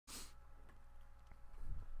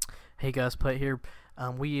Hey guys, Putt here.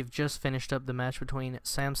 We've just finished up the match between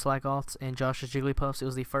Sam Slackoffs and Josh's Jigglypuffs. It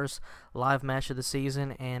was the first live match of the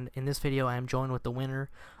season, and in this video I am joined with the winner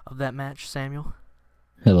of that match, Samuel.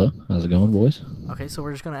 Hello, how's it going, boys? Okay, so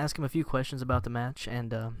we're just going to ask him a few questions about the match,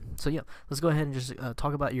 and yeah, let's go ahead and just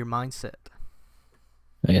talk about your mindset.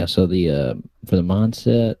 Yeah, so the for the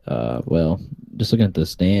mindset, well, just looking at the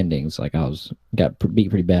standings, like beat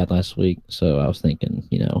pretty bad last week, so I was thinking,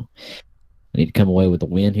 I need to come away with a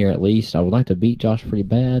win here at least. I would like to beat Josh pretty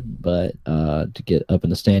bad, but to get up in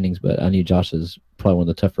the standings, but I knew Josh is probably one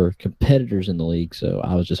of the tougher competitors in the league, so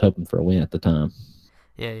I was just hoping for a win at the time.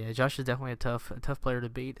 Yeah, Josh is definitely a tough player to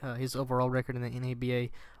beat. His overall record in the NABA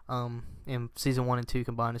in season 1 and 2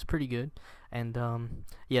 combined is pretty good, and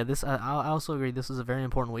yeah, I also agree this is a very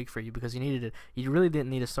important week for you because you really didn't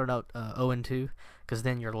need to start out 0-2 because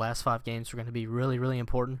then your last 5 games are going to be really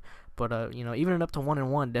important. But even it up to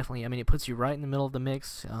 1-1, definitely. I mean, it puts you right in the middle of the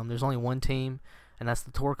mix. There's only one team, and that's the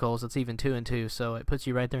Torkoals. It's even 2-2, so it puts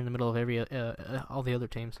you right there in the middle of all the other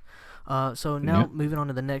teams. So Yeah. now moving on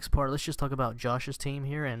to the next part, let's just talk about Josh's team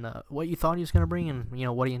here and what you thought he was going to bring,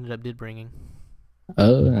 and what he ended up bringing.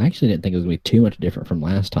 I actually didn't think it was gonna be too much different from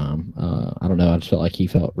last time. I don't know. I just felt like he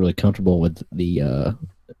felt really comfortable with the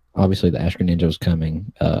obviously the Ash Ninja was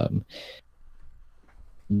coming.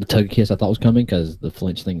 The Togekiss I thought was coming because the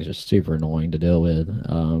flinch thing is just super annoying to deal with.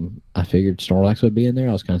 I figured Snorlax would be in there.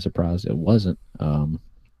 I was kind of surprised it wasn't.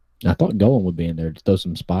 I thought Golem would be in there to throw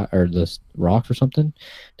some spot or this rocks or something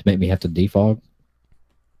to make me have to defog.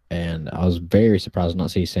 And I was very surprised to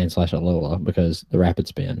not see Sandslash Alola because the rapid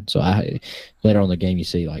spin. So I later on in the game you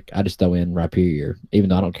see like I just throw in Rhyperior, even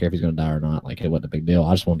though I don't care if he's gonna die or not, like it wasn't a big deal.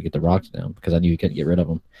 I just wanted to get the rocks down because I knew he couldn't get rid of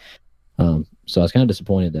them. So I was kind of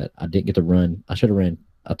disappointed that I didn't get to run. I should have ran.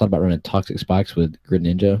 I thought about running Toxic Spikes with Grid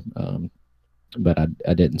Ninja, but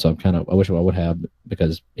I didn't. So I wish I would have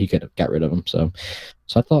because he could have got rid of them. So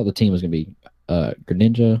I thought the team was gonna be Grid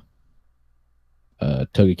Ninja,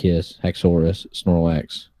 Togekiss, Haxorus,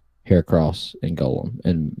 Snorlax, Heracross, and Golem,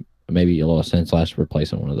 and maybe a little Sandslash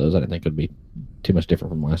replacing one of those. I didn't think it would be too much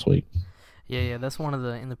different from last week. Yeah, that's one of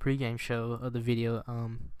the in the pregame show of the video.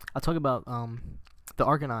 I talk about the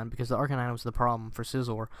Arcanine because the Arcanine was the problem for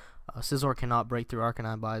Scizor. Scizor cannot break through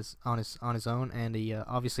Arcanine on his own, and he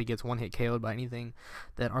obviously gets one hit KO'd by anything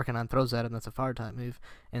that Arcanine throws at him. That's a fire type move.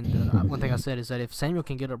 And one thing I said is that if Samuel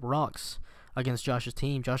can get up rocks against Josh's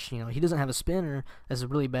team, Josh, he doesn't have a spinner. That's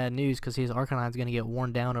really bad news because his Arcanine's going to get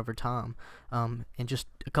worn down over time. And just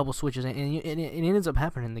a couple switches, and it ends up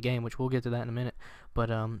happening in the game, which we'll get to that in a minute. But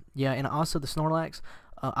yeah, and also the Snorlax.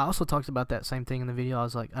 I also talked about that same thing in the video. I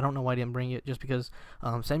was like, I don't know why I didn't bring it, just because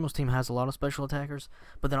Samuel's team has a lot of special attackers.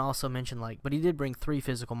 But then I also mentioned but he did bring 3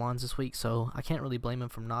 physical mons this week, so I can't really blame him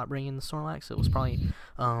for not bringing the Snorlax. It was probably,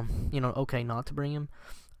 okay not to bring him.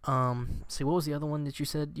 See, what was the other one that you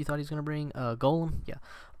said you thought he was gonna bring? Golem. Yeah.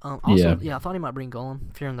 Also, Yeah. yeah, I thought he might bring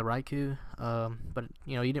Golem, fearing the Raikou. But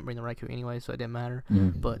you didn't bring the Raikou anyway, so it didn't matter.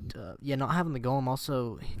 Mm. But yeah, not having the Golem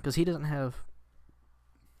also because he doesn't have.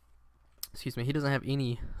 Excuse me, he doesn't have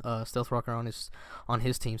any Stealth Rocker on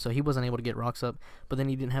his team, so he wasn't able to get rocks up. But then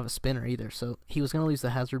he didn't have a spinner either, so he was gonna lose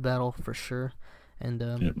the Hazard battle for sure. And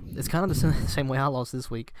Yep. it's kind of the same way I lost this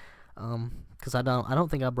week, because I don't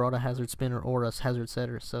think I brought a Hazard spinner or a Hazard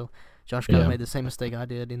setter. So Josh kind of Yeah. made the same mistake I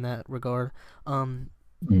did in that regard. Both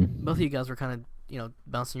of Mm. you guys were kind of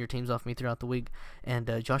bouncing your teams off me throughout the week, and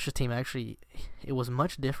Josh's team actually it was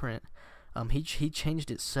much different. He changed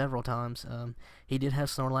it several times. He did have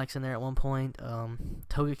Snorlax in there at one point.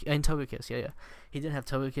 Togekiss, yeah. He did have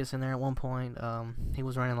Togekiss in there at one point. He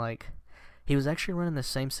was actually running the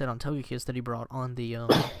same set on Togekiss that he brought on the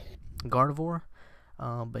Gardevoir,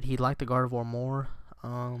 but he liked the Gardevoir more.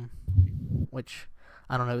 Which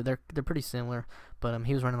I don't know. They're pretty similar, but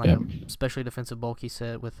he was running like Yeah. a specially defensive bulky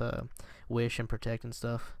set with Wish and Protect and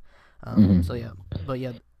stuff. Hmm. So yeah, but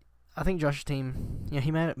yeah, I think Josh's team,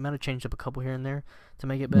 he might have changed up a couple here and there to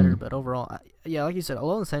make it better, Mm. but overall, yeah, like you said,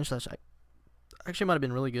 Alolan Sandslash actually might have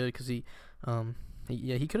been really good because he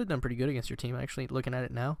could have done pretty good against your team. Actually, looking at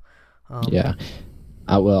it now, Yeah.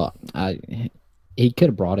 I he could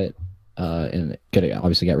have brought it, and could have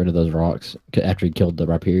obviously got rid of those rocks after he killed the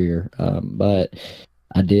Rhyperior. But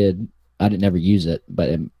I did. I didn't ever use it. But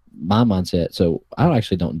in my mindset, so I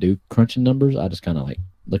actually don't do crunching numbers. I just kind of like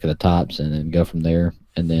look at the tops and then go from there.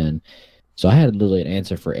 And then, so I had literally an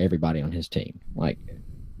answer for everybody on his team. Like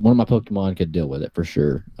one of my Pokemon could deal with it for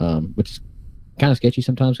sure. Which is kind of sketchy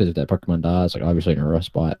sometimes because if that Pokemon dies, like obviously in a rough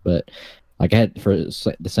spot, but. Like I had for the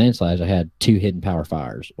Sandslash, I had 2 hidden power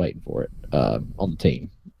fires waiting for it on the team.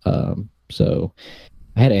 So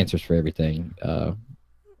I had answers for everything.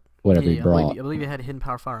 whatever he Yeah, brought. I believe it had hidden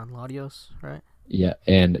power fire on Latios, right? Yeah,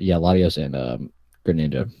 and yeah, Latios and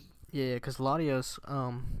Greninja. Yeah, because Latios,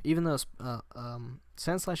 even though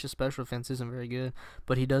Sand Slash's special defense isn't very good,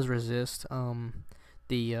 but he does resist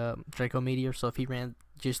the Draco Meteor. So if he ran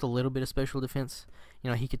just a little bit of special defense,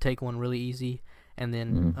 he could take one really easy, and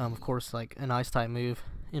then Mhm. of course like an Ice type move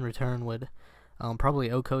in return would probably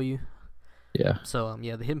OHKO you. Yeah, So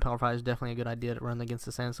yeah, the hidden power fire is definitely a good idea to run against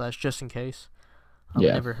the Sand Slash just in case. It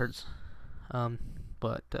yeah. never hurts. Um,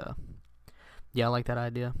 but Yeah, I like that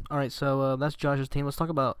idea. All right, so that's Josh's team. Let's talk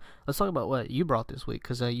about what you brought this week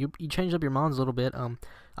because you changed up your mons a little bit.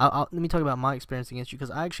 Let me talk about my experience against you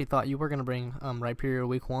because I actually thought you were gonna bring Rhyperior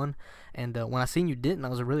week 1, and when I seen you didn't, I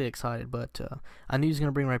was really excited. But I knew he was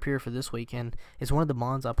gonna bring Rhyperior for this week, and it's one of the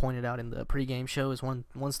mons I pointed out in the pregame show is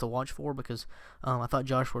ones to watch for because I thought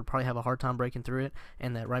Josh would probably have a hard time breaking through it,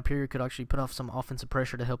 and that Rhyperior could actually put off some offensive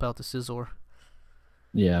pressure to help out the Scizor.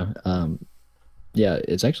 Yeah. Yeah,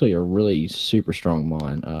 it's actually a really super strong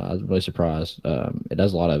mon. I was really surprised. It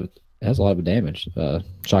has a lot of damage,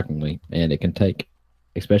 shockingly, and it can take,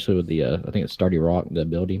 especially with the I think it's Sturdy Rock, the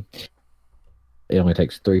ability. It only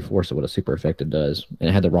takes 3/4 of what a super effective does, and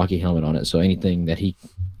it had the Rocky helmet on it. So anything that he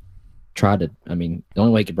tried to, I mean, the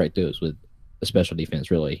only way he could break through is with a special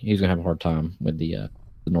defense. Really, he's gonna have a hard time with the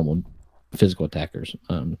normal physical attackers.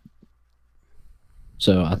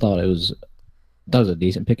 So that was a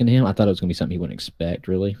decent pick in him. I thought it was going to be something he wouldn't expect,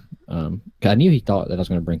 really. 'Cause I knew he thought that I was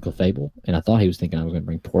going to bring Clefable, and I thought he was thinking I was going to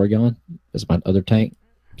bring Porygon as my other tank.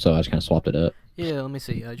 So I just kind of swapped it up. Yeah, let me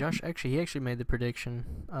see. Josh he actually made the prediction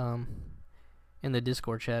in the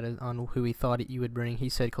Discord chat on who he thought you would bring. He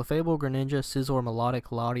said Clefable, Greninja, Scizor, Melodic,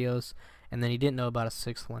 Latios, and then he didn't know about a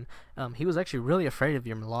sixth one. He was actually really afraid of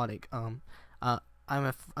your Melodic. I'm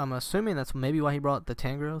assuming that's maybe why he brought the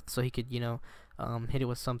Tangrowth, so he could hit it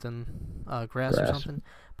with something grass or Grass. something.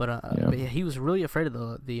 But Yeah. but yeah, he was really afraid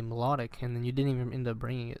of the Melodic, and then you didn't even end up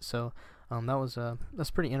bringing it. So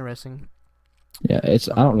that's pretty interesting. Yeah, I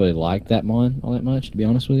Um, don't really like that mon all that much, to be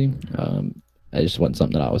honest with you. It just wasn't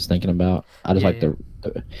something that I was thinking about. I just yeah, like yeah.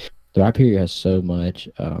 the Rhyperior has so much.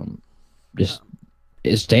 Uh, Just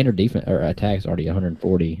his standard defense or attack is already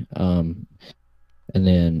 140. And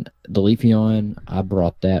then the Leafeon, I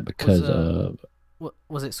brought that was because of what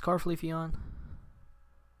was it? Scarf Leafeon?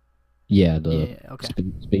 yeah, Yeah, the yeah, okay.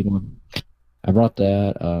 speed one. I brought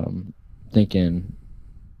that thinking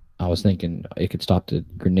I was thinking it could stop the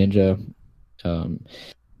Greninja. Um,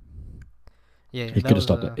 Yeah, yeah, it that could have was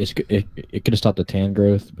stopped it could have stopped the tan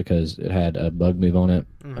growth because it had a bug move on it.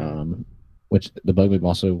 mhm. Um, which the bug move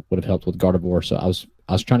also would have helped with Gardevoir. So I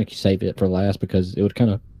was trying to save it for last because it would kind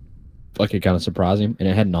of surprise him, and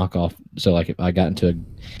it had knockoff. So like if I got into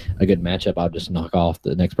a good matchup, I'd just knock off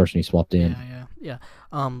the next person he swapped in. Yeah, yeah,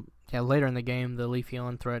 yeah. Yeah, later in the game, the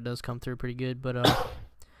Leafeon threat does come through pretty good, but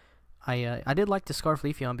I did like the Scarf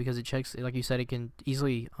Leafeon because it checks, like you said, it can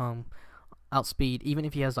easily outspeed even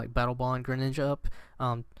if he has like Battle Bond Greninja up.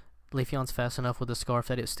 Leafeon's fast enough with the Scarf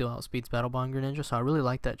that it still outspeeds Battle Bond Greninja, so I really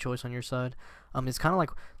like that choice on your side. It's kind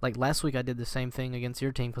of like last week I did the same thing against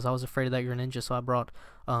your team because I was afraid of that Greninja, so I brought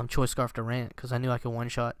Choice Scarf Durant because I knew I could one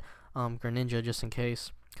shot Greninja just in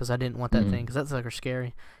case because I didn't want that thing Mm, because that sucker's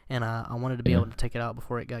scary and I wanted to be yeah. able to take it out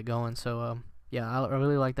before it got going. So yeah, I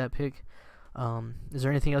really like that pick. Is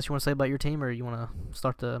there anything else you want to say about your team, or you want to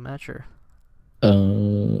start the match? Or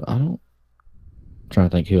I don't trying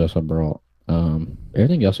to think who else I brought.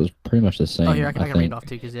 Everything else was pretty much the oh, here same. I I can read think. off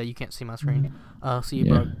too because yeah, you can't see my screen. So you Yeah,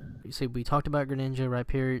 brought. You see, we talked about Greninja right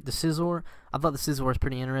here. The Scizor, I thought the Scizor was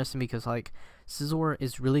pretty interesting because like Scizor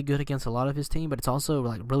is really good against a lot of his team, but it's also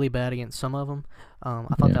like really bad against some of them.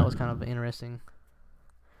 I thought that yeah. was kind of interesting.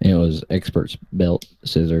 It was expert's belt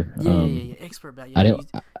scissor. Yeah, yeah, yeah, yeah. Expert belt. I Yeah, didn't.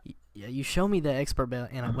 yeah. You show me the expert belt,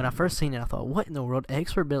 and when I first seen it, I thought, "What in the world?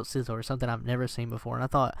 Expert belt scissor or something I've never seen before." And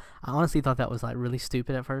I honestly thought that was like really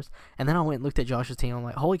stupid at first. And then I went and looked at Josh's team. I'm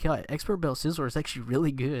like, "Holy cow! Expert belt scissor is actually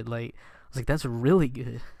really good." Like, I was like, "That's really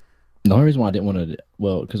good." The only reason why I didn't want to,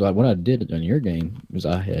 well, because what I did in your game was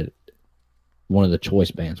I had one of the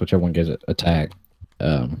choice bands, whichever one gives it attack,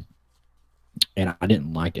 um, and I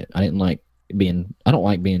didn't like it. I didn't like being. I don't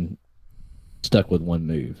like being stuck with one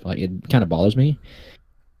move. Like it kind of bothers me.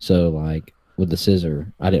 So like with the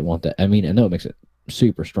scissor, I didn't want that. I mean, I know it makes it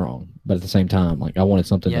super strong, but at the same time, like I wanted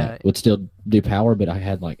something that Yeah, would still do power, but I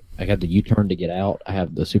had the U turn to get out. I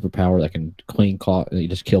have the superpower that can clean clock, you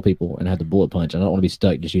just kill people, and I have the bullet punch. I don't want to be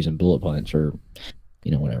stuck just using bullet punch or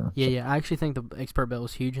whatever. yeah, So yeah. I actually think the expert belt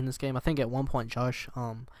was huge in this game. I think at one point Josh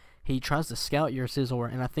he tries to scout your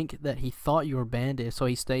Scizor, and I think that he thought you were banded, so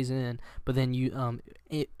he stays in. But then you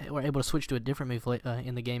were able to switch to a different move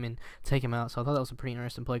in the game and take him out. So I thought that was a pretty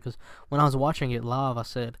interesting play, because when I was watching it live, I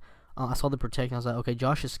said I saw the protect, and I was like, okay,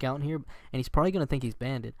 Josh is scouting here, and he's probably gonna think he's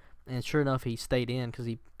banded. And sure enough, he stayed in because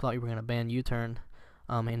he thought you were gonna ban U-turn,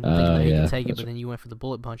 and thinking that he could take it, but then you went for the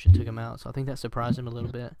bullet punch and took him out. So I think that surprised him a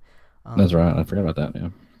little bit. That's right. I forgot about that. Yeah.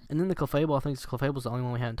 And then the Clefable, I think Clefable's the only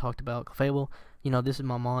one we haven't talked about. Clefable, this is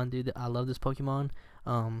my mom, dude. I love this Pokemon.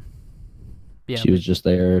 Yeah. She was just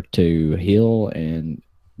there to heal and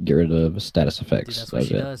get rid of status effects. Dude, that's what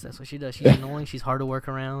she does. That's what she does. She's annoying. She's hard to work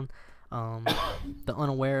around. The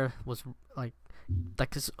Unaware was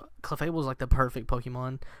cause Clefable is like the perfect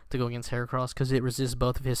Pokemon to go against Heracross, because it resists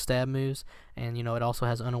both of his stab moves, and it also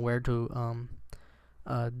has Unaware to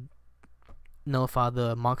nullify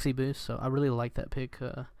the Moxie boost. So I really like that pick,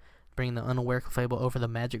 bringing the Unaware Clefable over the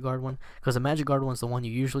Magic Guard one, because the Magic Guard one's the one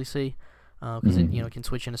you usually see, because it can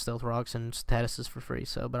switch into Stealth Rocks and statuses for free.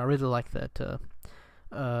 So, but I really like that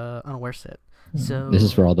Unaware set. So this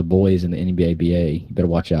is for all the boys in the NBA. You better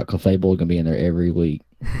watch out. Clefable gonna be in there every week.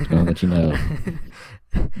 Just gonna let you know.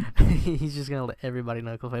 He's just gonna let everybody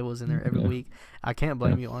know Clefable's in there every week. I can't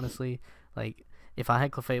blame you, honestly. Like, if I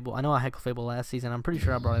had Clefable, I know I had Clefable last season. I'm pretty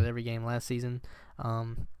sure I brought it every game last season.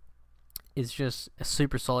 It's just a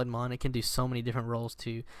super solid mon. It can do so many different roles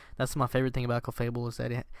too. That's my favorite thing about Clefable, is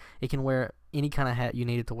that it can wear any kind of hat you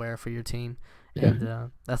need it to wear for your team. Yeah.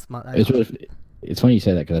 And that's my. It's funny you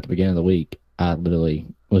say that, because at the beginning of the week, I literally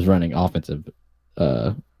was running offensive,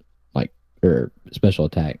 or special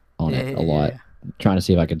attack on it a lot, trying to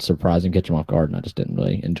see if I could surprise him, catch him off guard, and I just didn't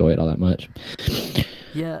really enjoy it all that much.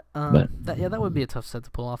 Yeah, that would be a tough set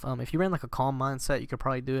to pull off. If you ran like a Calm Mind set, you could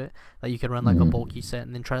probably do it. Like, you could run like a bulky set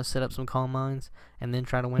and then try to set up some Calm Minds and then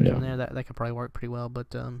try to win from there. That could probably work pretty well. But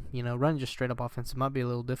running just straight up offensive might be a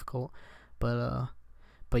little difficult. But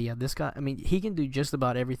yeah, this guy, I mean, he can do just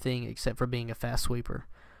about everything except for being a fast sweeper.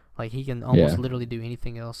 Like, he can almost literally do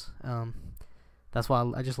anything else. That's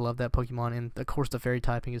why I just love that Pokemon. And of course, the Fairy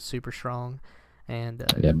typing is super strong. And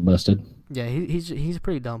busted. Yeah, he's a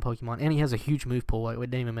pretty dumb Pokemon, and he has a huge move pool. Like, we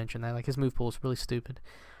didn't even mention that. Like, his move pool is really stupid.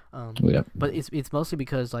 But it's mostly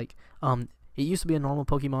because, like, it used to be a normal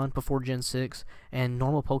Pokemon before Gen 6, and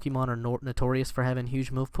normal Pokemon are notorious for having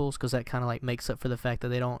huge move pools, because that kind of like makes up for the fact that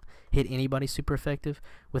they don't hit anybody super effective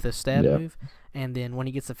with a stab move. And then when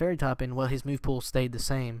he gets the Fairy type in, well, his move pool stayed the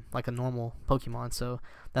same like a normal Pokemon, so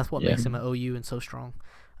that's what makes him an OU and so strong.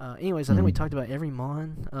 Anyways, I think we talked about every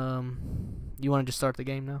mon. You want to just start the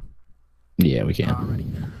game now? Yeah, we can.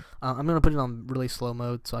 Alrighty. I'm gonna put it on really slow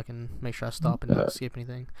mode so I can make sure I stop and don't skip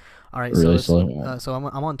anything. All right, really so slow. So I'm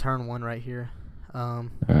on turn 1 right here. All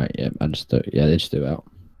right, they just threw out.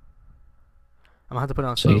 I'm gonna have to put it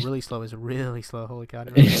on slow. Really slow is really slow. Holy cow! I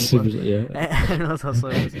don't know how slow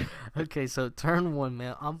it is. Okay, so turn 1,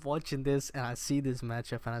 man. I'm watching this and I see this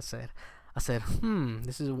matchup and I said,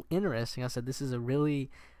 this is interesting. I said, this is a really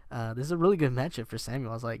good matchup for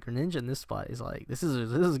Samuel. I was like, Greninja in this spot is like, this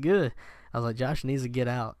is good. I was like, Josh needs to get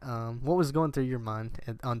out. What was going through your mind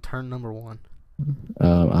on turn number 1?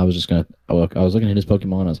 I was looking at his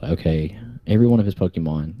Pokemon. I was like, okay, every one of his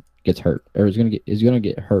Pokemon gets hurt, or is gonna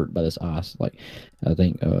get hurt by this ice. Like, I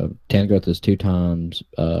think Tangrowth is 2 times.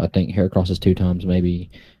 I think Heracross is 2 times maybe.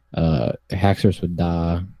 Haxorus would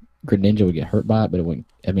die. Greninja would get hurt by it, but it wouldn't.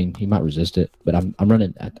 I mean, he might resist it. But I'm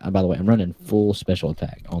running. By the way, I'm running full special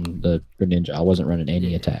attack on the Greninja. I wasn't running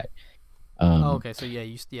any attack. Okay, so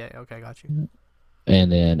okay, got you.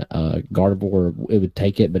 And then Gardevoir, it would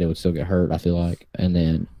take it, but it would still get hurt, I feel like. And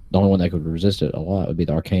then the only one that could resist it a lot would be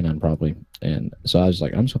the Arcanine, probably. And so I was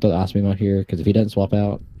like, I'm just going to throw the Ice Beam out here, because if he doesn't swap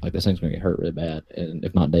out, like, this thing's going to get hurt really bad, and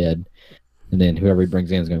if not dead. And then whoever he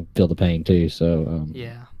brings in is going to feel the pain, too. So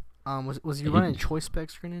yeah. Was he running Choice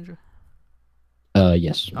Specs Greninja?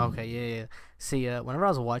 Yes. Okay, yeah. See, whenever I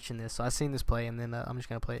was watching this, so I seen this play, and then I'm just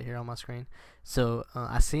gonna play it here on my screen. So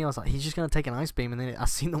I was like, he's just gonna take an Ice Beam, and then I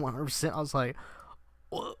seen the 100%. I was like,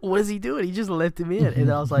 what is he doing? He just left him in,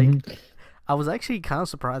 and I was like, I was actually kind of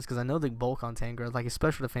surprised, because I know the bulk on Tangrowth, like, his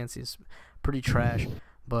special defense is pretty trash,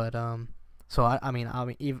 but so I mean, I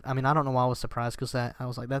don't know why I was surprised, because I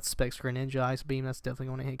was like, that's Specs Greninja Ice Beam, that's definitely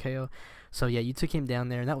going to hit KO. So yeah, you took him down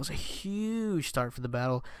there, and that was a huge start for the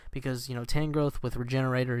battle, because Tangrowth with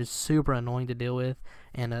Regenerator is super annoying to deal with,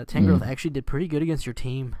 and Tangrowth actually did pretty good against your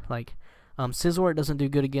team. Like, Scizor it doesn't do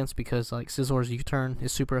good against, because like Scizor's U-turn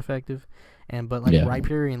is super effective, but like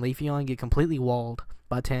Rhyperior and Leafeon get completely walled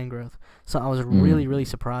by Tangrowth. So I was really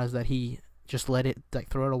surprised that he just let it like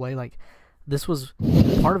throw it away. Like, this was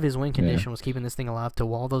part of his win condition was keeping this thing alive to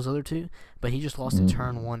wall those other 2, but he just lost in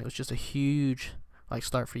turn 1. It was just a huge like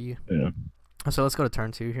start for you. Yeah. So let's go to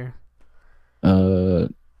turn 2 here. Uh,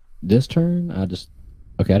 this turn, okay.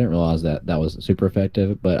 I didn't realize that that was super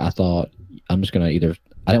effective, but I thought I'm just gonna either.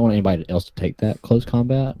 I didn't want anybody else to take that close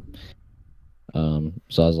combat.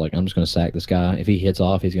 So I was like, I'm just gonna sack this guy. If he hits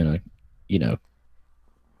off, he's gonna, you know,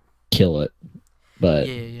 kill it. But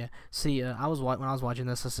Yeah. See, when I was watching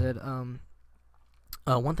this, I said,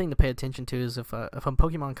 one thing to pay attention to is if a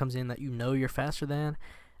Pokemon comes in that you know you're faster than,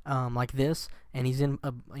 like this, and he's in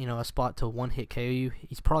a spot to one hit KO you,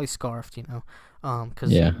 he's probably scarfed,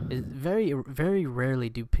 because yeah, very very rarely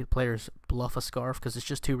do players bluff a scarf because it's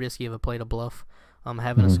just too risky of a play to bluff.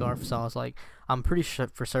 Having a scarf, so I was like, I'm pretty sure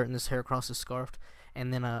for certain this Heracross is scarfed.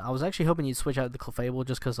 And then I was actually hoping you'd switch out the Clefable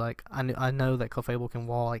just because like I know that Clefable can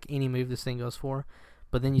wall like any move this thing goes for.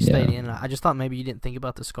 But then you stayed in. And I just thought maybe you didn't think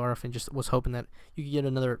about the scarf and just was hoping that you could get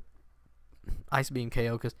another Ice Beam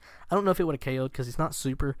KO. Because I don't know if it would have KO'd because it's not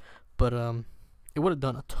super, but it would have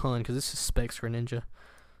done a ton because this is specs for Ninja.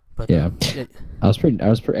 But yeah. I was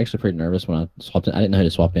actually pretty nervous when I swapped in. I didn't know how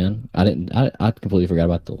to swap in. I completely forgot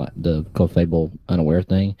about the Clefable unaware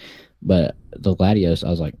thing. But the Latios, I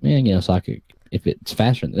was like, man, Psychic, if it's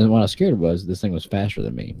faster. And what I was scared was this thing was faster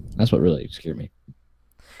than me. That's what really scared me.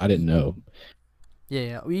 I didn't know.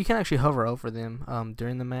 Yeah. Well, you can actually hover over them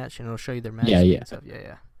during the match, and it'll show you their match Yeah. and stuff.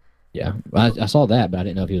 Yeah. Yeah. I saw that, but I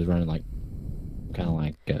didn't know if he was running like kind of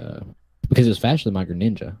like because it was faster than my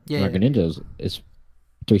Greninja. Yeah. My Greninja is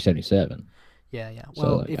 377. Yeah. So,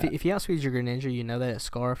 Well, like, if he outspeeds your Greninja, you know that it's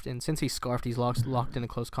scarfed, and since he's scarfed, he's locked into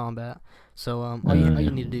close combat. So all you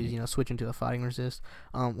need to do is switch into a fighting resist.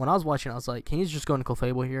 When I was watching, I was like, can you just go into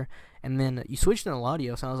Clefable here? And then you switched into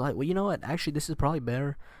Latios, and I was like, well, you know what? Actually, this is probably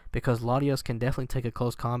better because Latios can definitely take a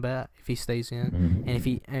close combat if he stays in,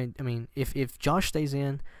 and if Josh stays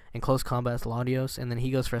in close combat as Latios, and then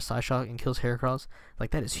he goes for a Psyshock and kills Heracross,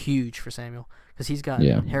 like that is huge for Samuel because he's got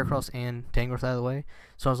Heracross and Tangrowth out of the way.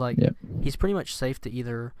 So I was like, he's pretty much safe to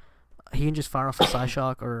either. He can just fire off a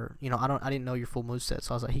Psyshock, or I didn't know your full moveset,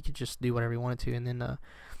 so I was like, he could just do whatever he wanted to, and then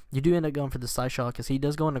you do end up going for the Psyshock because he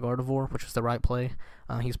does go into Gardevoir, which was the right play.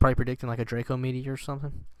 He's probably predicting like a Draco Meteor or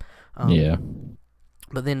something.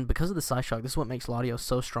 But then because of the Psyshock, this is what makes Latios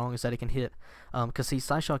so strong is that it can hit. Because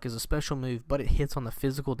Psyshock is a special move, but it hits on the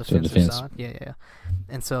physical defensive side. Yeah.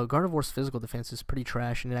 And so Gardevoir's physical defense is pretty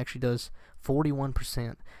trash, and it actually does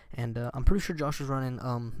 41%. And I'm pretty sure Josh is running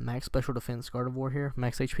max special defense Gardevoir here,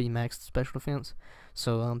 max HP, max special defense.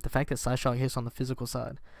 So the fact that Psyshock hits on the physical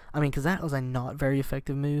side, because that was a not very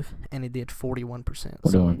effective move, and it did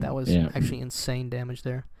 41%. So that was actually insane damage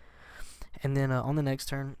there. And then on the next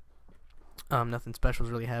turn, nothing special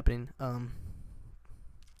is really happening.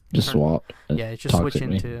 Just swap. Yeah, it's just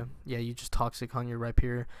switching to you just Toxic on your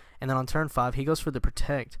Rhyperior, and then on turn 5 he goes for the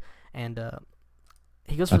Protect, and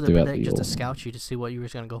he goes for the Protect just to scout you to see what you were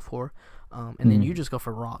gonna go for, and then you just go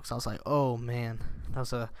for Rocks. I was like, oh man,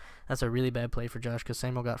 that's a really bad play for Josh because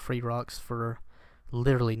Samuel got free Rocks for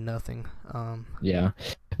literally nothing. Yeah,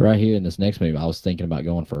 right here in this next move, I was thinking about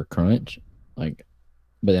going for a Crunch, but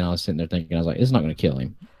then I was sitting there thinking, I was like, it's not gonna kill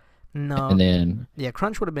him. No. And then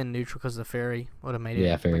Crunch would have been neutral because the Fairy would have made it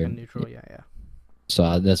like a neutral. Yeah.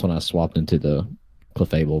 So that's when I swapped into the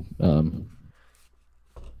Clefable. And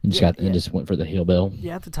just went for the Heal Bell.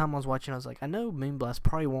 Yeah, at the time I was watching, I was like, I know Moonblast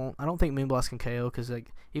probably won't. I don't think Moonblast can KO because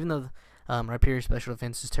like even though Rhyperior's special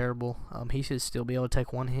defense is terrible, he should still be able to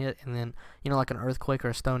take one hit, and then like an Earthquake or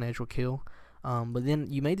a Stone Edge will kill. But then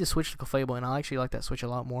you made the switch to Clefable, and I actually like that switch a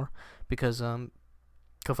lot more because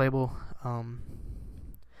Clefable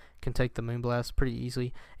can take the Moonblast pretty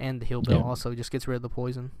easily, and the Heal Bell also just gets rid of the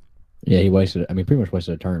poison. Yeah, he wasted. Pretty much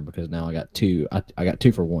wasted a turn because now I got two. I got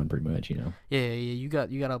 2 for 1, pretty much. Yeah. You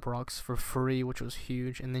got up Rocks for free, which was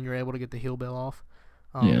huge, and then you're able to get the Heal Bell off.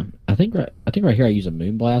 I think right here I use a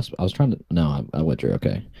Moonblast. I was trying to. No, I withdrew.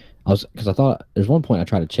 Okay, because I thought there's one point I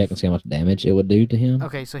tried to check and see how much damage it would do to him.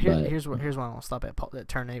 Okay, so here's why I'll stop at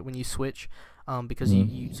turn 8 when you switch. Because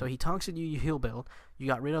so he Toxic you Heal Bell, you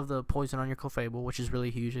got rid of the poison on your Clefable, which is really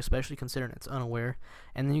huge, especially considering it's unaware,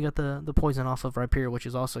 and then you got the poison off of Rhyperior, which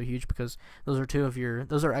is also huge because those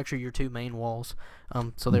are actually your 2 main walls.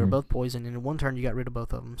 So they were both poison, and in one turn you got rid of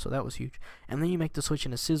both of them, so that was huge. And then you make the switch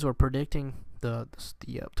into Scizor, predicting the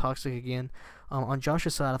Toxic again. On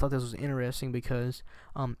Josh's side, I thought this was interesting because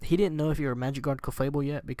he didn't know if you were Magic Guard Clefable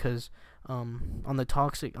yet because on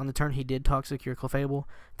the turn he did Toxic your Clefable,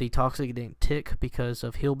 the Toxic didn't tick because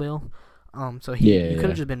of Heal Bell. So you could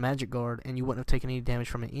have just been Magic Guard and you wouldn't have taken any damage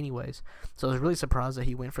from it anyways. So I was really surprised that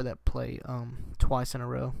he went for that play twice in a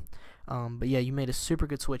row. But yeah, you made a super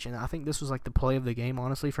good switch, and I think this was like the play of the game,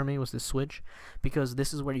 honestly, for me, was this switch, because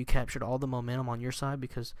this is where you captured all the momentum on your side,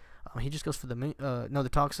 because he just goes for the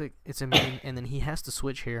toxic, it's immune, and then he has to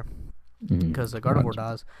switch here because Gardevoir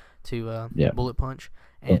dies to Yeah. Bullet Punch,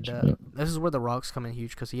 and this is where the rocks come in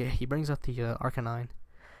huge, because he brings out the Arcanine,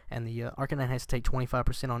 and the Arcanine has to take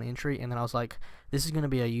 25% on entry, and then I was like, this is going to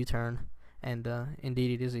be a U-turn. And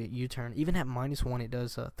indeed, it is a U-turn. Even at -1, it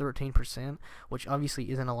does 13%, which obviously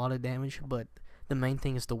isn't a lot of damage, but the main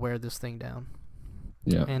thing is to wear this thing down.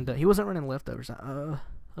 Yeah. And he wasn't running leftovers.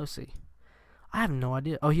 Let's see. I have no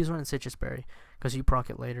idea. Oh, he was running Citrus Berry, because you proc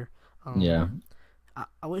it later. Yeah.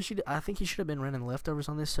 I think he should have been running leftovers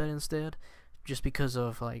on this set instead, just because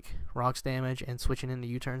of like rocks damage and switching into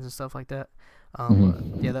U-turns and stuff like that.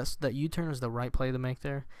 Yeah, that U-turn is the right play to make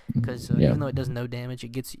there, because even though it does no damage,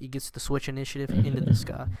 it gets the switch initiative into this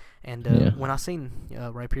guy. And when I seen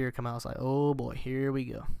Rhyperior come out, I was like, oh boy, here we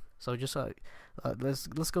go. So just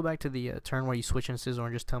let's go back to the turn where you switch in Scizor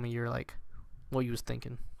and just tell me what you was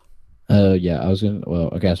thinking. Yeah, I was gonna. Well,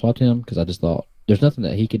 okay, I swapped him because I just thought there's nothing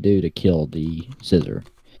that he could do to kill the Scizor.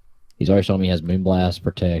 He's already shown me he has Moonblast,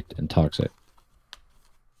 Protect, and Toxic.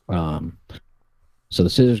 So the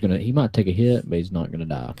Scizor's he might take a hit, but he's not gonna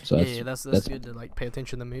die. So that's good to like pay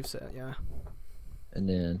attention to the moveset. Yeah. And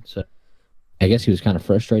then I guess he was kind of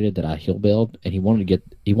frustrated that I heal build, and he wanted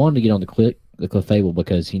to get on the Clefable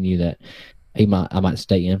because he knew that I might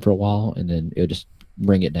stay in for a while, and then it would just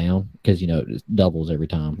bring it down because it doubles every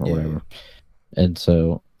time or whatever. And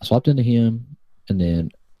so I swapped into him, and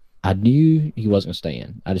then I knew he wasn't gonna stay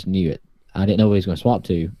in. I just knew it. I didn't know who he was gonna swap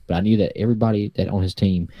to, but I knew that everybody that on his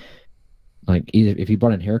team, like either if he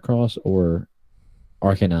brought in Heracross or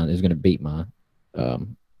Arcanine, is gonna beat my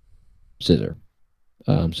Scizor.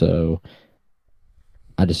 So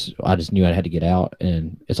I just knew I had to get out,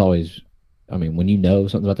 and it's always, I mean, when you know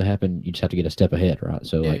something's about to happen, you just have to get a step ahead, right?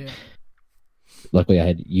 So luckily I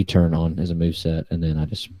had U-turn on as a moveset, and then I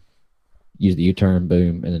just use the U-turn,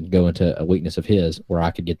 boom, and then go into a weakness of his where I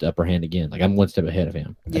could get the upper hand again. Like I'm one step ahead of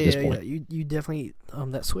him at this point. Yeah. You definitely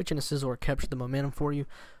that switch into Scizor captured the momentum for you.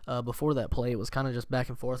 Before that play, it was kind of just back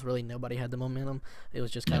and forth. Really, nobody had the momentum. It was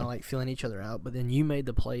just kind of like feeling each other out. But then you made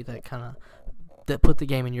the play that put the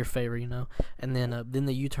game in your favor, And then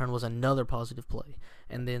the U-turn was another positive play,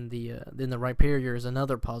 and then the Rhyperior is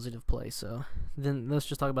another positive play. So then let's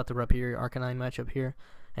just talk about the Rhyperior Arcanine matchup here.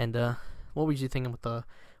 And what were you thinking with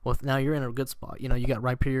now you're in a good spot. You got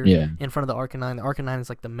Rhyperior in front of the Arcanine. The Arcanine is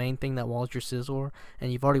like the main thing that walls your Scizor,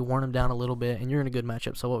 and you've already worn him down a little bit, and you're in a good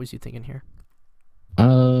matchup. So what was you thinking here?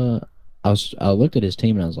 I looked at his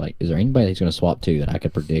team and I was like, is there anybody he's going to swap to that I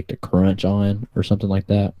could predict a crunch on or something like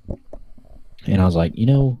that? And I was like,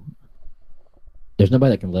 there's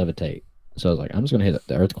nobody that can levitate. So I was like, I'm just going to hit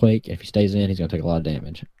the Earthquake. If he stays in, he's going to take a lot of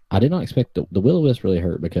damage. I did not expect the Will-O-Wisp really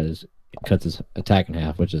hurt because it cuts his attack in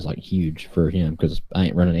half, which is like huge for him because I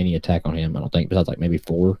ain't running any attack on him, I don't think, besides like maybe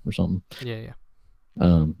 4 or something. Yeah.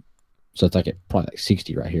 So it's like probably like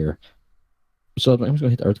 60 right here. So I'm just going to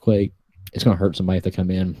hit the Earthquake. It's going to hurt somebody if they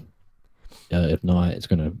come in. If not, it's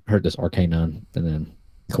going to hurt this Arcanine. And then,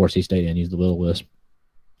 of course, he stayed in, used the Will-O-Wisp.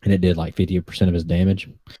 And it did like 50% of his damage.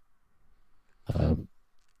 Then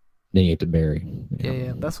you get the berry.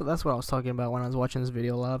 Yeah. That's what I was talking about when I was watching this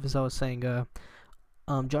video live. As I was saying,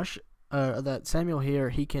 Josh, that Samuel here,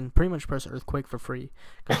 he can pretty much press Earthquake for free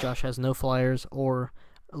because Josh has no flyers or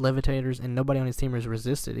levitators, and nobody on his team has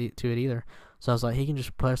resisted to it either. So I was like, he can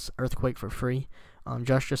just press Earthquake for free.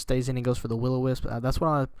 Josh just stays in and goes for the Will-O-Wisp. That's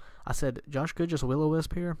what I said. Josh could just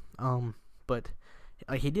Will-O-Wisp here, but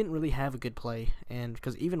he didn't really have a good play, and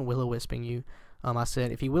because even Will-O-Wisping you, I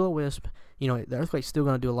said if he Will-O-Wisp, the Earthquake's still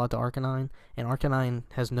going to do a lot to Arcanine, and Arcanine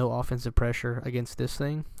has no offensive pressure against this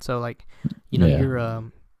thing. So like,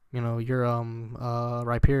 your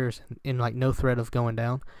Rhyperior's in like no threat of going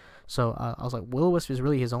down. So I was like, Will-O-Wisp is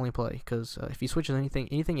really his only play because if he switches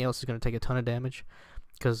anything else is going to take a ton of damage.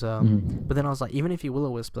 Because but then I was like, even if he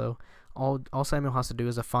Will-O-Wisp though, all Samuel has to do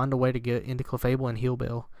is find a way to get into Clefable and Heal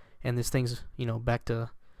Bell. And this thing's, back to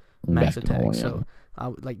max attack. So,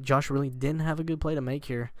 Josh really didn't have a good play to make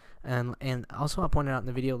here. And also I pointed out in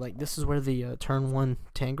the video, like, this is where the turn 1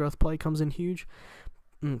 Tangrowth play comes in huge.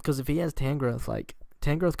 Because if he has Tangrowth, like,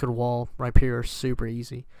 Tangrowth could wall Rhyperior super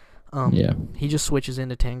easy. He just switches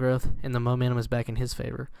into Tangrowth, and the momentum is back in his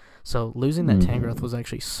favor. So, losing that Tangrowth was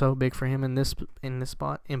actually so big for him in this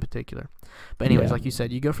spot in particular. But anyways, like you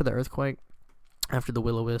said, you go for the Earthquake after the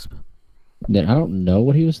Will-O-Wisp. Then I don't know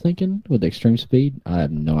what he was thinking with extreme speed. I have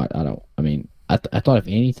no. I don't. I mean, I thought if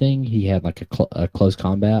anything, he had like a close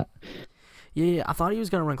combat. Yeah, I thought he was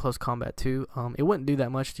gonna run close combat too. It wouldn't do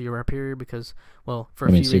that much to your Rhyperior because, well, for I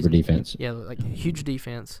a mean, few super reasons. defense. Yeah, like huge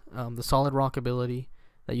defense. The solid rock ability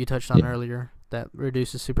that you touched on Yeah, earlier that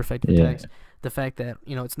reduces super effective yeah, attacks. The fact that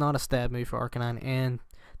it's not a stab move for Arcanine, and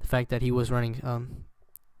the fact that he was running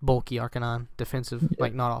bulky Arcanine, defensive, yeah.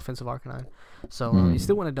 like not offensive Arcanine. So he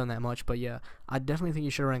still Mm. wouldn't have done that much, but yeah, I definitely think he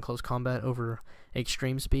should have ran close combat over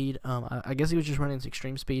extreme speed. I guess he was just running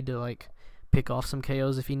extreme speed to like pick off some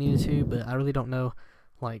KOs if he needed to, but I really don't know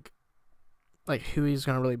like who he's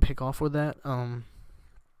gonna really pick off with that.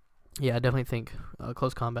 Yeah, I definitely think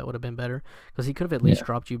close combat would have been better because he could have at least Yeah,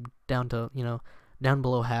 dropped you down to down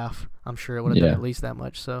below half. I'm sure it would have done yeah. at least that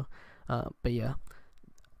much. So, but yeah,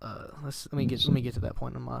 let me get to that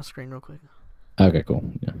point on my screen real quick. Okay, cool.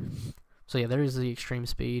 Yeah. So yeah, there is the extreme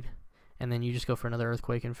speed, and then you just go for another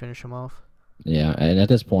earthquake and finish him off. Yeah, and at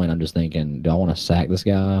this point, I'm just thinking, do I want to sack this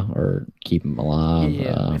guy or keep him Yeah, alive?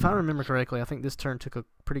 yeah. If I remember correctly, I think this turn took a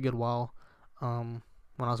pretty good while. When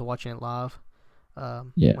I was watching it live,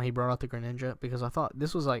 Yeah, when he brought out the Greninja, because I thought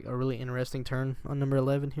this was like a really interesting turn on number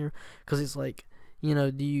 11 here, because it's like,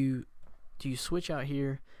 do you switch out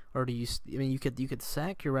here, or do you? I mean, you could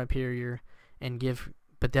sack your Rhyperior and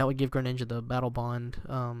but that would give Greninja the Battle Bond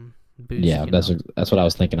boost. yeah. That's what I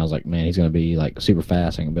was thinking. I was like, man, he's gonna be like super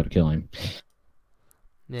fast. I'm gonna be able to kill him.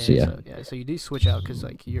 So Yeah, yeah. so you do switch out because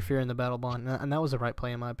like you're fearing the Battle Bond, and that was the right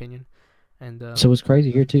play in my opinion. And So what's crazy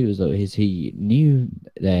here too is though is he knew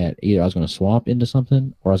that either I was gonna swap into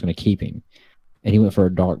something or I was gonna keep him, and he went for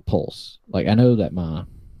a Dark Pulse. Like I know that my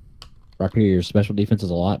Rhyperior's special defense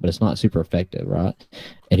is a lot, but it's not super effective, right?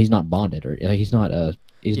 And he's not bonded or like, he's yeah, not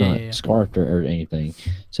yeah, yeah. scarfed or anything.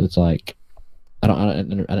 So it's like I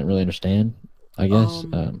didn't really understand. I guess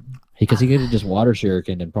because he could have just water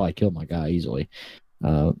shuriken and probably killed my guy easily.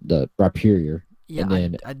 The Rhyperior, Yeah, and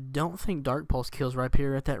then I don't think Dark Pulse kills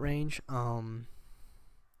Rhyperior at that range.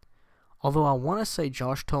 Although I want to say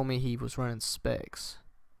Josh told me he was running specs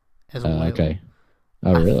as well. okay,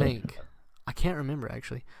 oh I really? think I can't remember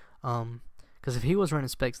actually. Because if he was running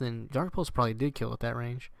specs, then Dark Pulse probably did kill at that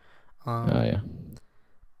range. Oh yeah,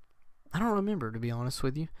 I don't remember to be honest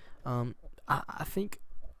with you. I think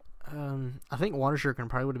Water Shuriken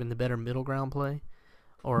probably would have been the better middle ground play,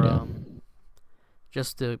 or yeah,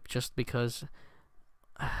 just because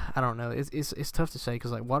I don't know. It's tough to say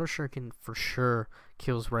because like Water Shuriken for sure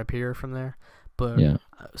kills Rhyperior from there, but yeah.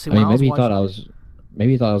 see I when mean, I was maybe he watching, thought I was.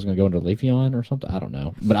 Maybe he thought I was gonna go into Leafeon or something. I don't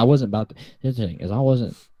know, but I wasn't about to. Here's the thing: is I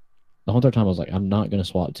wasn't. The whole entire time I was like, I'm not gonna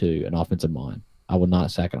swap to an offensive mind. I will not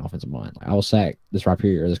sack an offensive mind. Like, I will sack this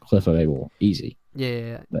Rhyperior or this Cliff of Abel easy,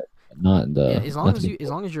 yeah, but not yeah. the not to be. As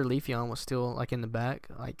long as your Leafeon was still like in the back,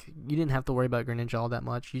 like you didn't have to worry about Greninja all that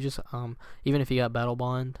much. You just even if you got Battle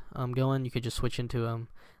Bond going, you could just switch into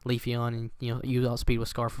Leafeon and you outspeed with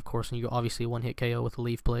Scarf of course, and you obviously one hit KO with the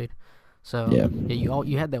Leaf Blade. So Yeah, yeah,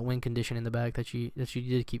 you had that win condition in the back that you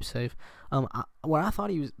did keep safe. What I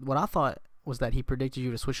thought was that he predicted you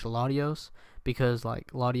to switch to Latios because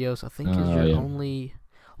like Latios I think is oh your yeah, only,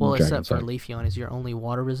 well Dragon except for Sack. Leafeon is your only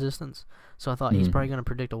water resistance. So I thought he's probably gonna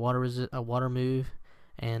predict a water move,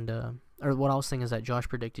 and or what I was thinking is that Josh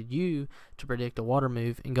predicted you to predict a water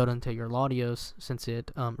move and go into your Latios since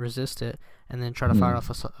it resists it, and then try to fire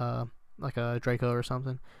off like a Draco or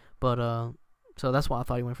something. But so that's why I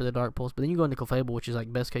thought he went for the Dark Pulse. But then you go into Clefable, which is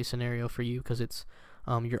like best case scenario for you because it's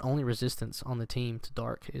your only resistance on the team to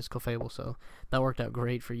Dark is Clefable. So that worked out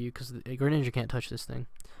great for you because Greninja can't touch this thing.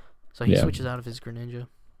 So he Yeah. switches out of his Greninja,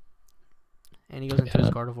 and he goes into his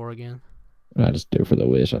Gardevoir again. I just do it for the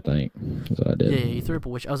wish. I think that's what I did. Yeah, you threw up a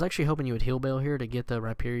wish. I was actually hoping you would Heal Bell here to get the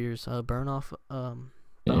Rhyperior's burn off. Yeah.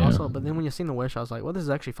 But then when you seen the wish, I was like, well, this is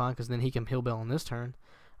actually fine because then he can Heal Bell on this turn.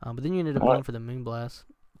 But then you ended up going for the Moonblast.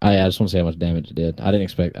 I just want to see how much damage it did. I didn't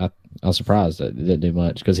expect. I was surprised that it didn't do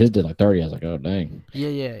much because his did like 30. I was like, oh dang.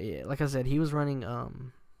 Yeah. Like I said, he was running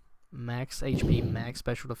max HP, max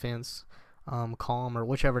special defense, calm or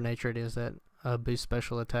whichever nature it is that boosts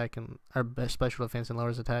special attack and or special defense and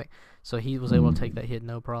lowers attack. So he was able to take that hit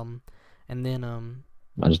no problem. And then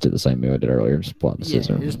I just did the same move I did earlier. Just plop the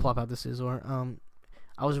scissor. you just plop out the Scizor.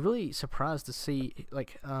 I was really surprised to see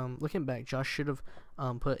like looking back, Josh should have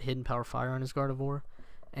put Hidden Power Fire on his Gardevoir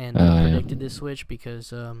and predicted this switch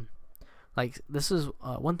because like this is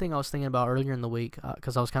one thing I was thinking about earlier in the week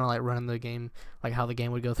because I was kind of like running the game, like how the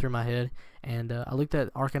game would go through my head, and I looked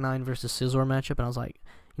at Arcanine versus Scizor matchup and I was like,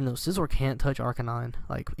 Scizor can't touch Arcanine.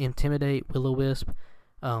 Like Intimidate, Will-O-Wisp,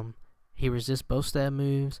 he resists both stab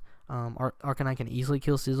moves. Arcanine can easily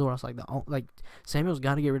kill Scizor. I was like, Samuel's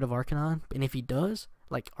got to get rid of Arcanine, and if he does,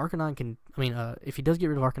 like Arcanine can, if he does get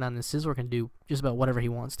rid of Arcanine, then Scizor can do just about whatever he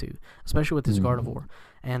wants to, especially with his Gardevoir.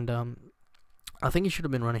 And I think he should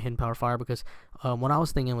have been running hidden power fire because what I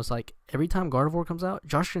was thinking was like every time Gardevoir comes out,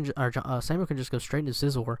 Samuel can just go straight into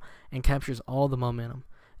Scizor and captures all the momentum.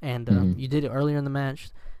 And you did it earlier in the match.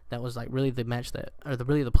 That was like really the match that, or the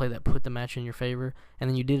play that put the match in your favor. And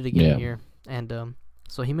then you did it again here. And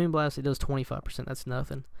so he Moonblast, it does 25%. That's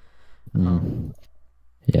nothing.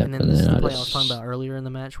 Yeah. And then this is the play I was talking about earlier in the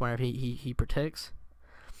match, where he protects.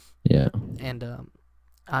 Yeah. And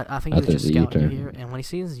I think he was just scouting you here, and when he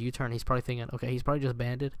sees his U-turn, he's probably thinking, okay, he's probably just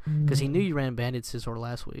banded, because he knew you ran banded Scizor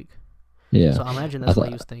last week. Yeah. So I imagine that's what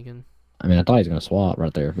he was thinking. I mean, I thought he was going to swap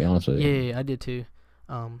right there, to be honest with you. Yeah, I did too.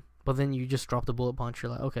 But then you just drop the bullet punch,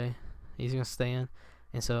 you're like, okay, he's going to stay in.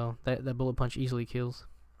 And so that bullet punch easily kills.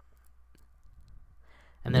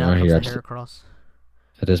 And then out comes the Heracross.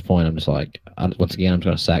 At this point, I'm just like, once again, I'm just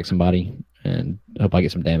going to sack somebody and hope I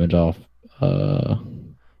get some damage off.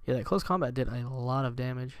 Yeah, that close combat did a lot of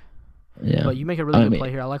damage. Yeah. But you make a really good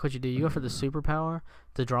play here. I like what you do. You go for the superpower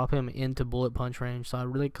to drop him into bullet punch range. So I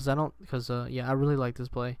really like this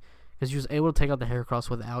play. Because you was able to take out the Heracross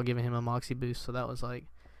without giving him a Moxie boost. So that was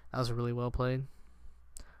really well played.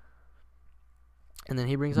 And then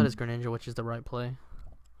he brings out his Greninja, which is the right play.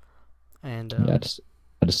 And I just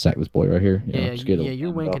sack this boy right here.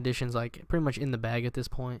 Your win condition's like pretty much in the bag at this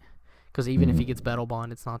point. Because even if he gets Battle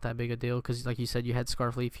Bond, it's not that big a deal. Because like you said, you had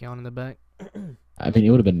Scarf Leafeon in the back. I mean, it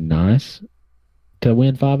would have been nice to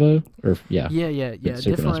win 5-0. Yeah.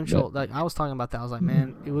 Differential. Nice, like I was talking about that. I was like,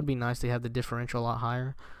 man, it would be nice to have the differential a lot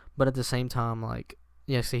higher. But at the same time, like,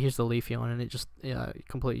 see, here's the Leafeon, and it just,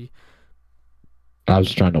 completely. I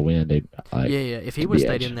was trying to win, dude. If he would have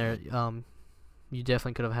stayed in there, you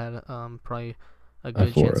definitely could have had probably a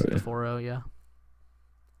good chance at the 4-0, yeah.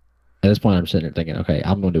 At this point, I'm sitting there thinking, okay,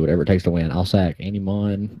 I'm going to do whatever it takes to win. I'll sack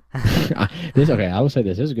Anymon. I will say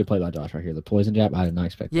this. This is a good play by Josh right here. The poison jab, I did not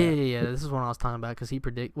expect that. Yeah. This is what I was talking about because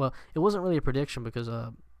well, it wasn't really a prediction because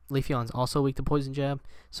Leafeon's also weak to poison jab,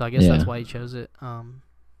 so I guess that's why he chose it.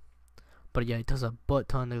 But yeah, he does a butt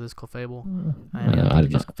ton to this Clefable, and he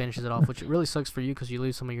just finishes it off, which really sucks for you because you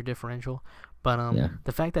lose some of your differential. But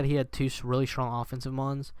the fact that he had two really strong offensive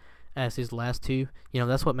mons as his last two,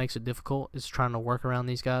 that's what makes it difficult, is trying to work around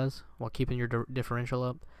these guys while keeping your differential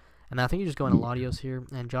up. And I think you just go into Latios here,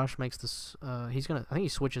 and Josh makes this. I think he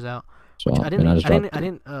switches out. Which I didn't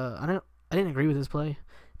agree with this play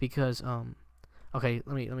because okay,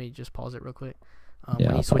 let me just pause it real quick.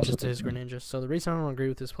 When he switches to his Greninja. So the reason I don't agree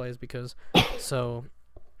with this play is because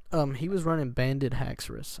he was running banded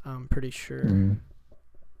Haxorus, I'm pretty sure.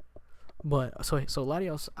 But so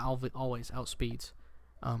Latios always outspeeds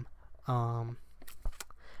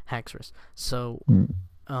Haxorus. So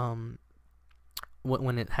when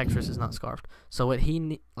Haxorus is not scarfed. So what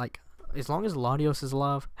as long as Latios is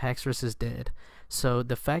alive, Haxorus is dead. So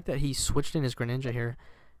the fact that he switched in his Greninja here,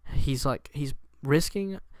 he's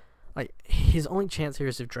risking. Like, his only chance here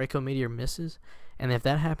is if Draco Meteor misses, and if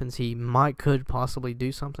that happens, he could possibly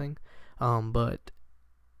do something. But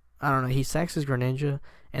I don't know. He sacks his Greninja,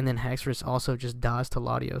 and then Haxorus also just dies to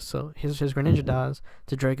Latios. So his Greninja dies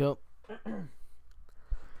to Draco.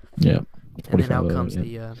 Yeah. And then out comes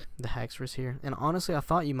the Haxorus here. And honestly, I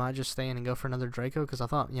thought you might just stay in and go for another Draco, because I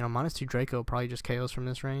thought, -2 Draco probably just KOs from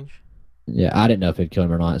this range. Yeah, I didn't know if it'd kill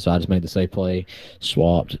him or not, so I just made the safe play,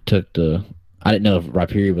 swapped, took the... I didn't know if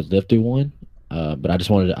Rhyperior would live through one, but I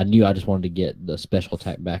just wanted to get the special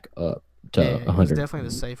attack back up to 100. It was definitely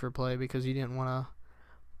the safer play because you didn't want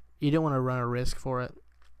to run a risk for it.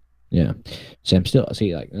 Yeah. So I'm still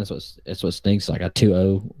that's what stinks, like a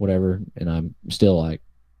 2-0 whatever, and I'm still like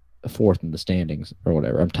fourth in the standings or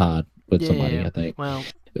whatever. I'm tied with somebody, I think. Well,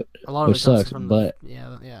 a lot of it sucks, from but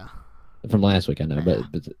from last week I know,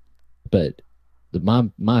 but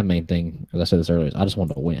my main thing, as I said this earlier, is I just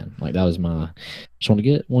wanted to win. Like, that was just want to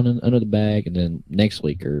get one under the bag, and then next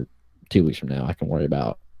week or 2 weeks from now, I can worry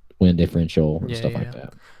about win differential and stuff like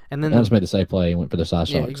that. And then I just made the safe play and went for the side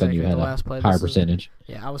shot because I knew you had a higher percentage.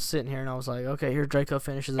 I was sitting here and I was like, okay, here Draco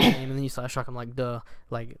finishes the game, and then you slash shock him, like, duh.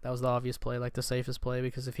 Like, that was the obvious play, like the safest play,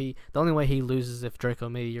 because the only way he loses if Draco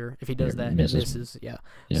Meteor, if he does that, misses. Yeah.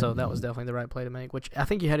 So that was definitely the right play to make, which I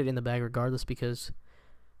think you had it in the bag regardless because...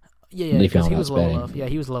 because he was low enough. Yeah,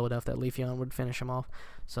 he was low enough that Leafeon would finish him off.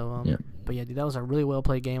 So, but yeah, dude, that was a really well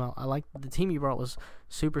played game. I like the team you brought was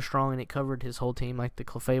super strong, and it covered his whole team. Like the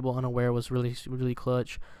Clefable Unaware was really, really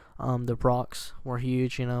clutch. The rocks were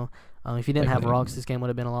huge. If you didn't have rocks, this game would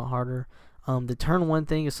have been a lot harder. The turn one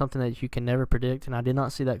thing is something that you can never predict, and I did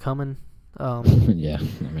not see that coming. Yeah,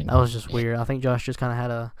 that was just weird. I think Josh just kind of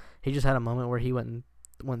had a moment where he wasn't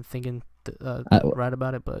thinking right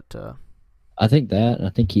about it, but. I think that. I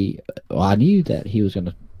think I knew that he was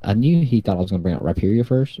gonna. I knew he thought I was gonna bring out Rhyperior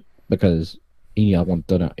first because I want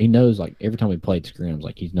to throw down. He knows like every time we played scrims,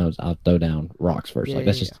 like he knows I'll throw down rocks first. Yeah, Like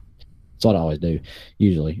yeah, that's what I always do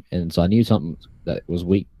usually. And so I knew something that was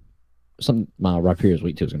weak. Something my right here is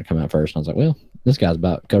weak too was going to come out first. And I was like, well, this guy's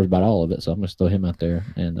about covers about all of it, so I'm going to throw him out there.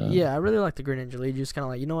 And yeah. I really like the Greninja lead. Just kind of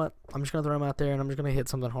like, you know what? I'm just gonna throw him out there, and I'm just gonna hit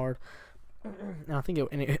something hard. And I think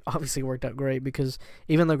it obviously worked out great because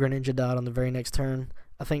even though Greninja died on the very next turn,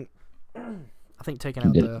 I think taking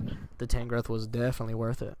out the Tangrowth was definitely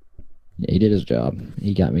worth it. yeah, he did his job.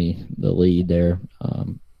 He got me the lead there.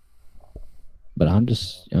 But I'm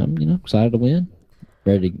excited to win,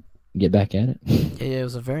 ready to get back at it. Yeah, it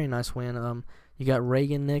was a very nice win. You got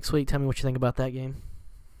Reagan next week. Tell me what you think about that game.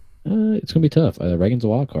 It's gonna be tough. Reagan's a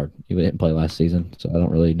wild card. He didn't play last season, so I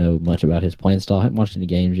don't really know much about his playing style. I haven't watched any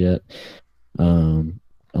games yet.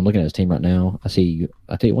 I'm looking at his team right now. I tell you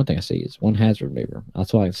one thing I see is one hazard remover.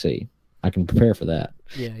 That's all I can see. I can prepare for that.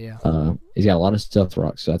 Yeah, yeah. He's got a lot of stealth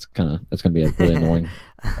rocks, so that's gonna be a really annoying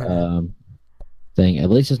thing. At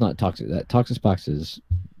least it's not toxic. That toxic spikes is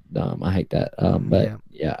I hate that. But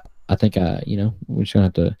yeah, I think we're just gonna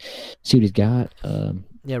have to see what he's got.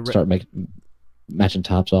 Yeah, start matching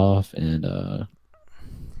tops off and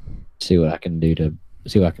see what I can do to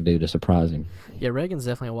surprise him. Yeah, Reagan's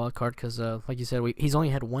definitely a wild card because, like you said, he's only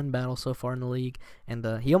had one battle so far in the league, and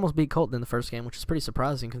he almost beat Colton in the first game, which is pretty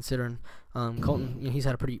surprising considering Colton. He's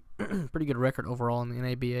had a pretty good record overall in the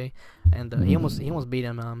NABA, and he almost beat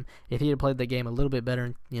him. If he had played the game a little bit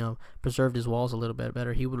better and preserved his walls a little bit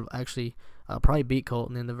better, he would have actually probably beat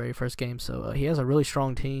Colton in the very first game. So he has a really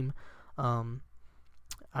strong team. I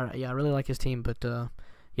really like his team, but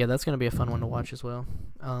yeah, that's gonna be a fun one to watch as well.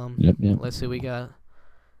 Yep. Let's see, we got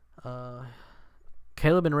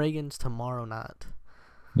Caleb and Reagan's tomorrow night.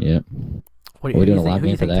 Yep. What are we doing a think, live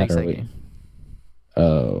game for that? Or we?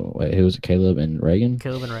 Oh, wait, who was it? Caleb and Reagan?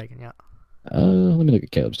 Caleb and Reagan, yeah. Let me look at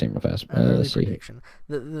Caleb's team real fast. Let's see. Prediction.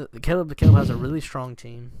 The Caleb has a really strong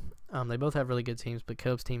team. They both have really good teams, but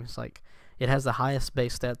Caleb's team is like it has the highest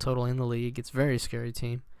base stat total in the league. It's a very scary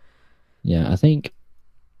team. Yeah, I think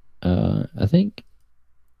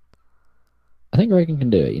Reagan can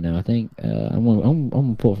do it. I think I'm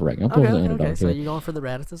gonna pull for Reagan. I'm pulling for the underdog. Okay, so you're going for the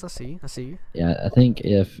Radishes. I see you. Yeah, I think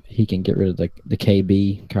if he can get rid of the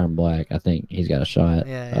KB Karen Black, I think he's got a shot.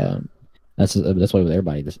 Yeah. That's what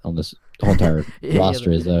everybody on this whole entire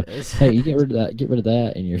roster is though. Hey, you get rid of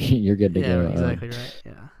that, and you're good to go. Yeah, exactly right.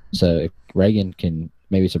 Yeah. So if Reagan can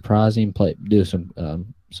maybe surprise him, do some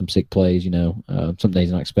sick plays, some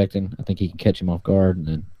days not expecting, I think he can catch him off guard, and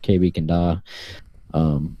then KB can die.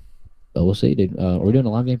 But we'll see, dude. Are we doing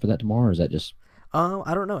a live game for that tomorrow, or is that just?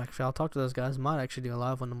 I don't know. Actually, I'll talk to those guys. Might actually do a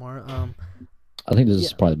live one tomorrow. I think this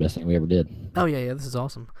is probably the best thing we ever did. Oh yeah. This is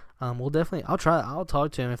awesome. We'll definitely. I'll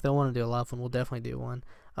talk to him if they want to do a live one. We'll definitely do one.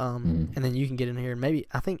 And then you can get in here and maybe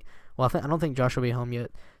I don't think Josh will be home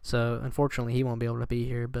yet, so unfortunately he won't be able to be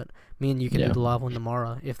here. But me and you can do the live one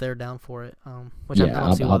tomorrow if they're down for it. Which I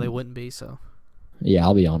don't see why they wouldn't be. So. Yeah,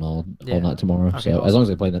 I'll be on all night tomorrow. Okay, so awesome. As long as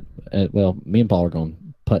they play that, well, me and Paul are going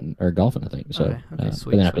putting or golfing, I think. So, okay,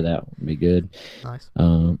 sweet. But then after that, will be good. Nice.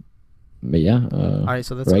 But yeah. All right,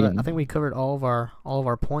 so that's. I think we covered all of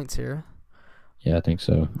our points here. Yeah, I think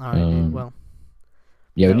so. All right, well.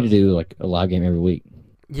 Yeah, we need to do like a live game every week.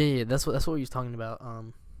 Yeah, that's what we was talking about.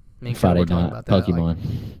 Me and Friday night about that, Pokemon.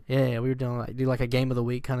 Like, we were doing do like a game of the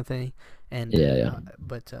week kind of thing, and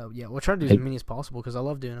but we'll try to do as many as possible because I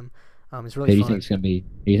love doing them. It's really fun. Who do you think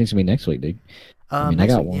it's gonna be next week, dude? I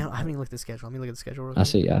got one. I haven't even looked at the schedule. Let me look at the schedule real quick.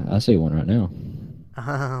 I see one right now.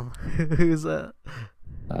 Who's that?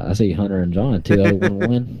 I see Hunter and John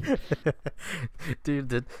 2-0-1-1. Dude,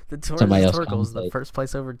 the Torcals,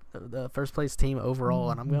 the first place team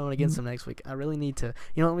overall, and I'm going against them next week. I really need to.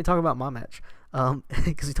 Let me talk about my match.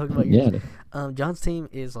 Because we talked about yours. Yeah. John's team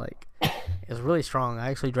is really strong. I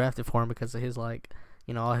actually drafted for him because of his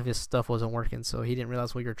all of his stuff wasn't working, so he didn't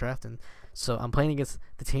realize what you're drafting. So I'm playing against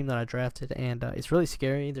the team that I drafted, and it's really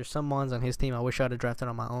scary. There's some mons on his team I wish I'd have drafted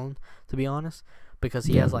on my own, to be honest, because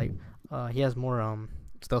he has more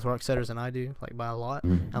stealth rock setters than I do, by a lot.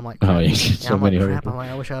 I'm like, crap. Crap. I'm like,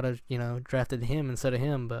 I wish I'd have drafted him instead of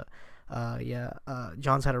him, but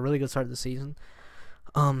John's had a really good start to the season.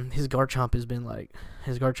 His Garchomp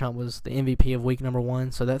was the MVP of week number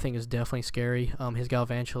 1, so that thing is definitely scary. His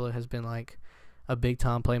Galvantula has been a big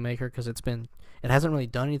time playmaker because it hasn't really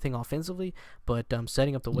done anything offensively, but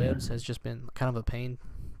setting up the webs has just been kind of a pain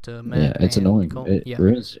to manage. Yeah, it's annoying. It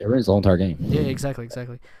ruins the whole entire game. Yeah, exactly.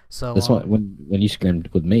 So that's why when you scrimmed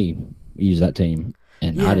with me, you used that team,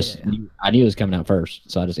 and I knew it was coming out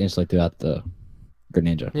first, so I just instantly threw out the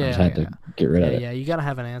Greninja. I just Yeah, had to get rid of it. yeah. You gotta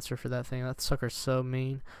have an answer for that thing. That sucker's so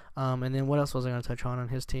mean. And then what else was I gonna touch on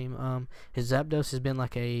his team? His Zapdos has been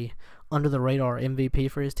like a under the radar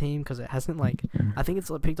MVP for his team because it hasn't like I think it's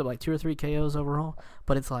like, picked up like 2 or 3 KOs overall,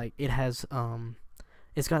 but it's like it has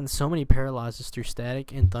it's gotten so many paralyzes through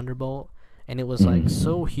Static and Thunderbolt, and it was like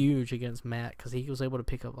so huge against Matt because he was able to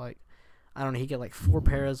pick up like I don't know, he got like 4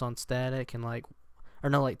 paras on Static and like or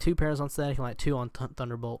no, like 2 paras on Static and like 2 on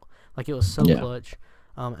Thunderbolt. Like it was so clutch.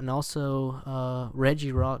 And also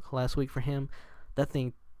Regirock last week for him. That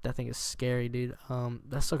thing is scary, dude.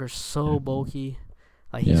 That sucker's so bulky.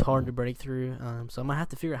 Like he's hard to break through. So I'm gonna have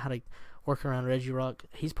to figure out how to work around Regirock.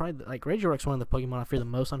 He's probably like Regirock's one of the Pokemon I fear the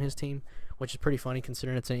most on his team, which is pretty funny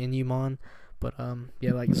considering it's an Inumon. But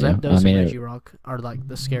yeah, like Zapdos and Regirock are like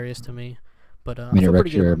the scariest to me. But I feel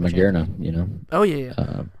pretty good about Magearna, you know. Oh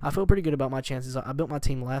yeah. I feel pretty good about my chances. I built my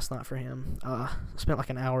team last night for him. Spent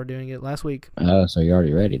like an hour doing it last week. Oh, so you're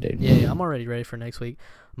already ready, dude. Yeah, I'm already ready for next week.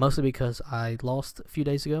 Mostly because I lost a few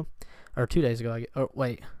days ago, or 2 days ago.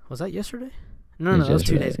 Wait, was that yesterday? No, that was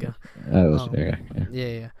 2 days ago. Oh, it was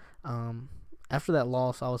yeah. After that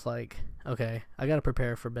loss, I was like, okay, I gotta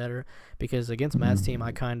prepare for better because against Matt's team,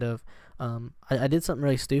 I kind of I did something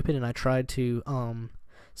really stupid and I tried to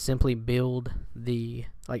simply build the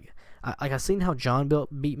I seen how John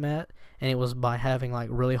beat Matt, and it was by having like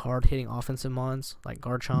really hard hitting offensive mons like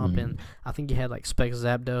Garchomp, and I think he had like Specs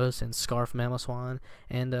Zapdos and Scarf Mamoswine,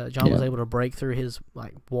 and John was able to break through his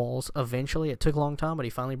like walls eventually. It took a long time, but he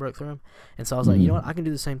finally broke through them, and so I was like, you know what, I can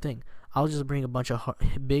do the same thing. I'll just bring a bunch of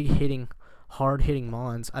hard hitting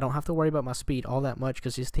mons. I don't have to worry about my speed all that much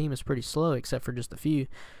because his team is pretty slow except for just a few,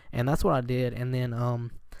 and that's what I did. And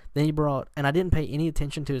then he brought, and I didn't pay any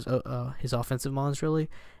attention to his offensive mons really,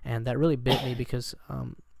 and that really bit me because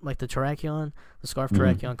like the Terrakion, the Scarf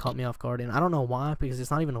Terrakion caught me off guard, and I don't know why because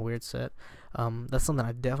it's not even a weird set. That's something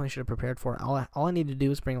I definitely should have prepared for. All I needed to do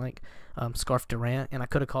was bring like Scarf Durant, and I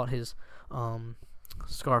could have caught his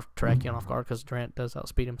Scarf Terrakion off guard because Durant does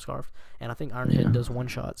outspeed him Scarf, and I think Iron Head does one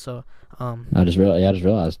shot. So I just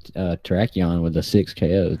realized Terrakion with the 6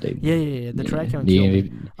 KOs, dude. Yeah. The Terrakion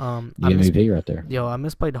killed MVP right there. Yo, I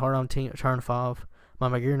misplayed hard on turn 5. My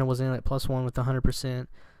Magearna was in at +1 with 100%.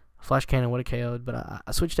 Flash Cannon would have KO'd, but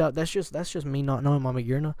I switched out. That's just me not knowing my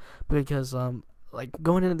Magearna because like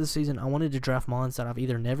going into the season, I wanted to draft mons that I've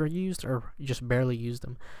either never used or just barely used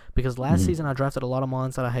them. Because last season I drafted a lot of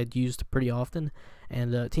mons that I had used pretty often,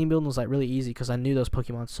 and team building was like really easy because I knew those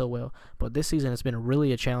Pokemon so well. But this season it's been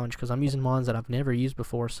really a challenge because I'm using mons that I've never used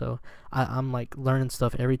before, so I'm like learning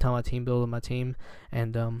stuff every time I team build with my team.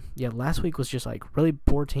 And yeah, last week was just like really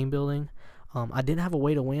poor team building. I did have a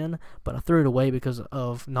way to win, but I threw it away because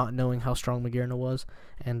of not knowing how strong Magearna was,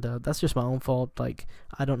 and that's just my own fault. Like,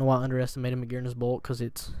 I don't know why I underestimated Magearna's bulk because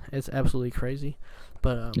it's absolutely crazy.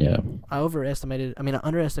 But I underestimated my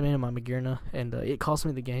Magearna, and it cost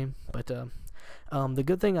me the game. But the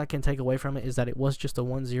good thing I can take away from it is that it was just a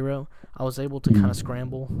 1-0. I was able to kind of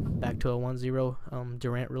scramble back to a 1-0.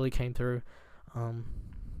 Durant really came through.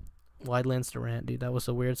 Wide lens Durant, dude, that was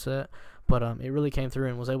a weird set, but it really came through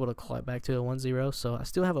and was able to clap back to a 1-0, so I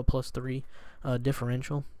still have a +3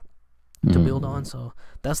 differential to build on, so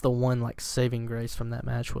that's the one like saving grace from that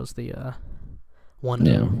match was the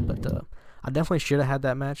 1-0. But I definitely should have had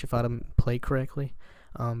that match if I'd have played correctly,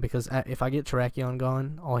 because if I get Terrakion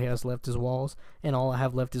gone, all he has left is walls, and all I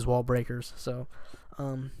have left is wall breakers. So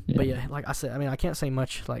but yeah, like I said, I mean, I can't say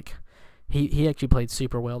much. Like he actually played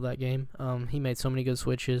super well that game. He made so many good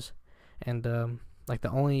switches. And like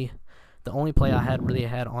the only play I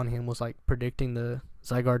had on him was like predicting the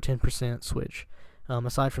Zygarde 10% switch.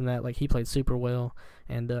 Aside from that, like he played super well,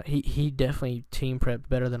 and he definitely team prepped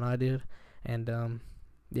better than I did. And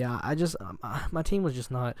yeah, I just my team was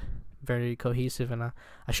just not very cohesive, and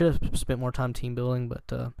I should have spent more time team building,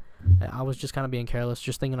 but I was just kind of being careless,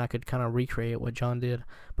 just thinking I could kind of recreate what John did,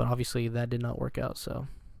 but obviously that did not work out. So.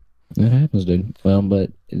 It happens, dude. Well,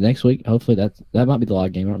 but next week, hopefully that might be the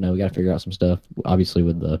log game. I don't know. We got to figure out some stuff. Obviously,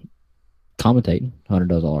 with the commentating, Hunter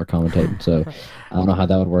does all our commentating, so I don't know how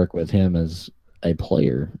that would work with him as a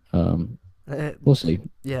player. We'll see.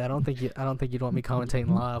 Yeah, I don't think you'd want me commentating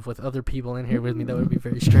live with other people in here with me. That would be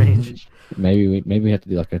very strange. Maybe we have to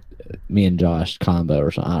do like a me and Josh combo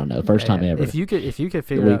or something. I don't know. First time ever. If you could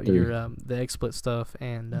figure out your the XSplit stuff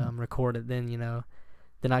and record it, then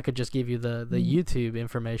then I could just give you the YouTube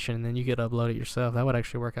information, and then you could upload it yourself. That would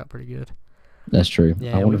actually work out pretty good. That's true.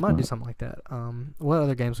 Yeah, we might do something like that. What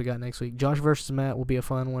other games we got next week? Josh versus Matt will be a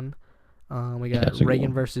fun one. We got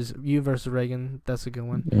Reagan versus Reagan. That's a good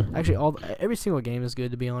one. Yeah. Actually, every single game is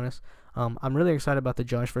good, to be honest. I'm really excited about the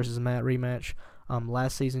Josh versus Matt rematch.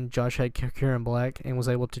 Last season, Josh had Kieran Black and was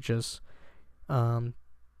able to just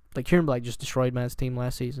Kieran Black just destroyed Matt's team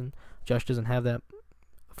last season. Josh doesn't have that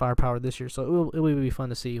firepower this year, so it will be fun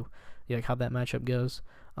to see how that matchup goes.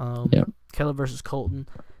 Caleb versus Colton.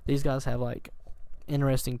 These guys have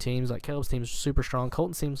interesting teams. Caleb's team is super strong.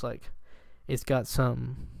 Colton seems like it's got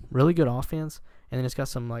some really good offense, and then it's got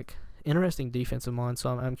some interesting defensive mind. So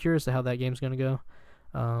I'm curious to how that game's gonna go.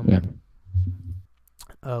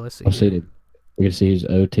 Let's see. We're gonna see who's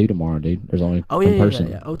 0-2 tomorrow, dude. There's only one person.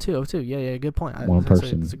 Yeah. 0-2. Yeah. Good point. One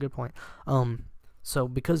person. That's a good point. So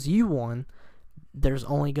because you won, there's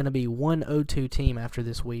only gonna be one 0-2 team after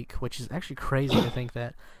this week, which is actually crazy to think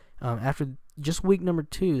that. After just week number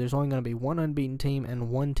 2, there's only going to be one unbeaten team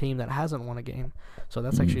and one team that hasn't won a game. So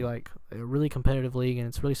that's actually a really competitive league, and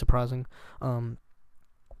it's really surprising.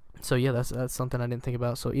 So yeah, that's something I didn't think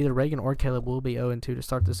about. So either Reagan or Caleb will be 0-2 to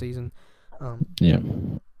start the season.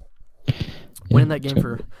 Winning that game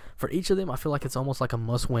for each of them, I feel like it's almost like a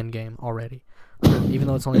must-win game already. Even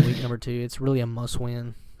though it's only week number 2, it's really a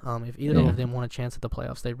must-win. If either of them want a chance at the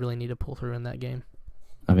playoffs, they really need to pull through in that game.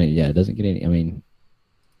 It doesn't get any.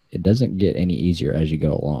 It doesn't get any easier as you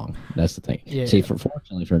go along. That's the thing.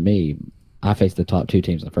 Fortunately for me, I faced the top 2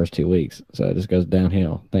 teams in the first 2 weeks, so it just goes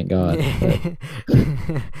downhill. Thank God. I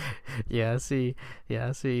see.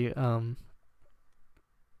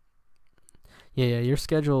 Your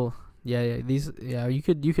schedule. You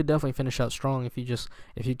could definitely finish out strong if you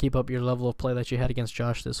keep up your level of play that you had against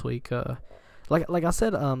Josh this week. Like I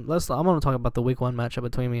said, I'm going to talk about the week 1 matchup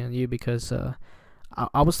between me and you because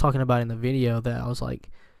I was talking about in the video that I was like,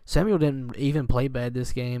 Samuel didn't even play bad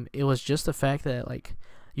this game. It was just the fact that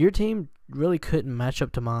your team really couldn't match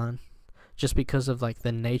up to mine just because of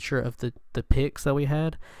the nature of the picks that we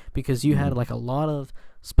had, because you had a lot of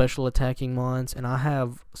special attacking mons and I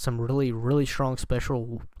have some really, really strong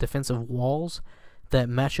special defensive walls that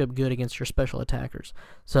match up good against your special attackers.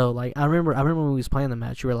 So I remember when we was playing the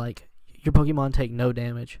match, you were like, your Pokemon take no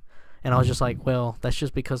damage, and I was just like, well, that's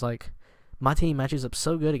just because my team matches up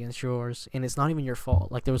so good against yours, and it's not even your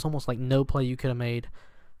fault. There was almost no play you could have made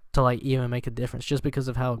to even make a difference, just because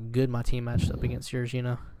of how good my team matched up against yours.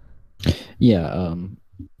 Yeah.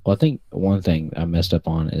 Well, I think one thing I messed up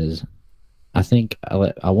on is I think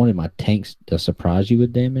I wanted my tanks to surprise you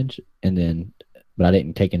with damage, but I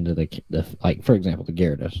didn't take into the for example, the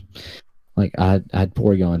Gyarados. I had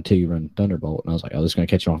Porygon 2 run Thunderbolt, and I was like, oh, this is gonna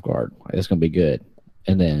catch you off guard. This is gonna be good,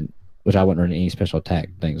 and then. Which I wasn't running any special attack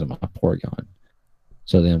things on my Porygon.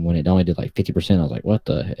 So then when it only did 50%, I was like, what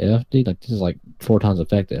the F, dude? This is 4 times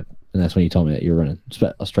effective. And that's when you told me that you were running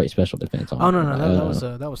a straight special defense on. Oh, no,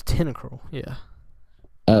 that was Tentacruel, yeah.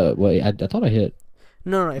 Well, I thought I hit...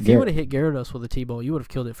 No, if you would have hit Gyarados with a T-Ball, you would have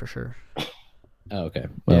killed it for sure. Oh, okay.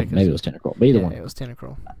 Well, maybe it was Tentacruel. But either one. It was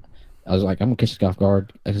Tentacruel. I was like, I'm going to catch this off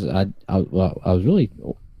guard. Because I was really...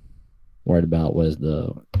 worried about was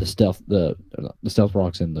the stealth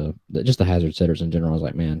rocks and just the hazard setters in general. I was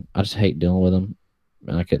like, man, I just hate dealing with them,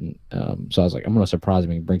 and I couldn't. So I was like, I'm gonna surprise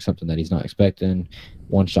him and bring something that he's not expecting,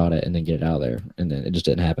 one shot it, and then get it out of there. And then it just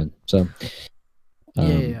didn't happen. So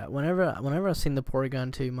Whenever I seen the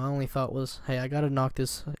Porygon 2, my only thought was, hey, I gotta knock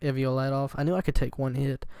this Eviolite off. I knew I could take one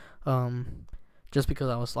hit, just because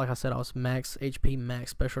I was max HP,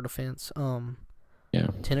 max special defense,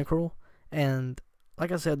 Tentacruel, and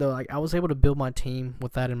like I said though, I was able to build my team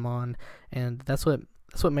with that in mind, and that's what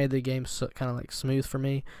made the game so, kind of smooth for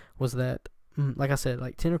me, was that, like I said,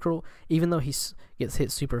 Tentacruel, even though he gets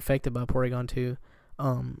hit super effective by Porygon 2,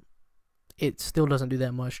 it still doesn't do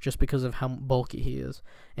that much just because of how bulky he is.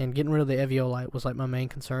 And getting rid of the Eviolite was my main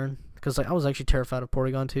concern, because I was actually terrified of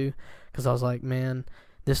Porygon 2, because I was like, man,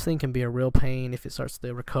 this thing can be a real pain if it starts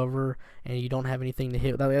to recover and you don't have anything to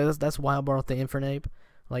hit. That's why I brought the Infernape.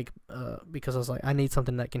 Because I was like, I need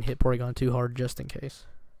something that can hit Porygon 2 hard just in case.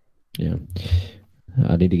 Yeah.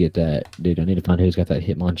 I need to get that. Dude, I need to find who's got that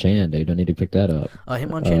Hitmonchan, dude. I need to pick that up.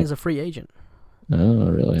 Hitmonchan is a free agent. Oh,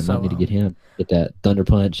 really? I might need to get him. Get that Thunder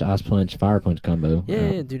Punch, Ice Punch, Fire Punch combo.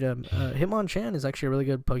 Yeah, dude. Hitmonchan is actually a really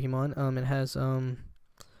good Pokemon. It has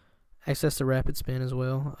access to Rapid Spin as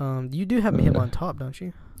well. You do have Hitmontop, don't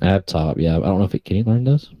you? I have Top, yeah. I don't know if can he learn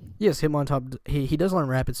those? Yes, Hitmontop. He does learn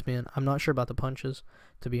Rapid Spin. I'm not sure about the punches,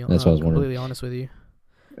 to be completely honest with you.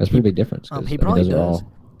 That's a pretty big difference. He probably does.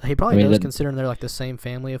 He probably does, considering they're the same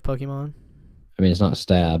family of Pokemon. It's not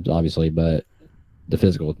stabs, obviously, but the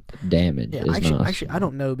physical damage is nice. Actually, I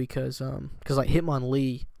don't know, because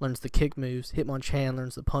Hitmonlee learns the kick moves, Hitmonchan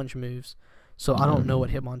learns the punch moves. So I don't know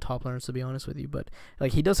what Hitmontop learns, to be honest with you, but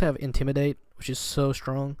he does have Intimidate, which is so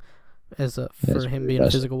strong for him being a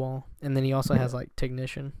physical wall, and then he also has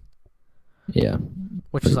Technician. Yeah,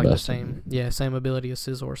 which is pretty like the busted. same ability as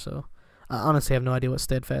Scizor. So I honestly have no idea what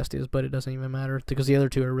Steadfast is, but it doesn't even matter because the other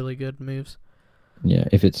two are really good moves. Yeah,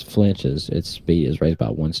 if it's flinches, its speed is raised by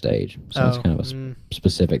one stage, so that's Oh, kind of a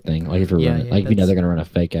specific thing. Like if you're yeah, running, yeah, like if you know that's they're gonna run a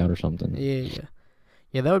fake out or something. yeah, yeah.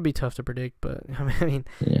 Yeah, that would be tough to predict, but I mean,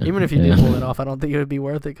 Yeah, even if you did pull yeah, it off, I don't think it would be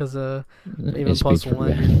worth it because even its speed's plus pretty one,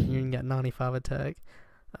 bad. you got 95 attack.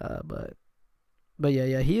 But yeah,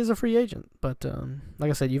 yeah, he is a free agent. But like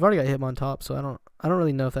I said, you've already got Hitmontop, so I don't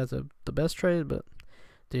really know if that's the best trade. But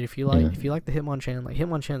dude, Yeah, if you like the Hitmonchan, like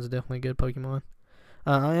Hitmonchan's definitely a good Pokemon.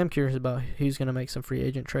 I am curious about who's gonna make some free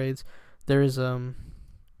agent trades. There is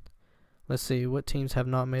let's see, what teams have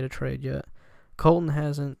not made a trade yet. Colton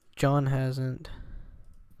hasn't. John hasn't.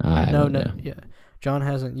 I No, haven't. no, Yeah, yeah. John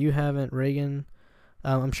hasn't. You haven't. Reagan.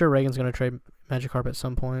 I'm sure Reagan's gonna trade Magikarp at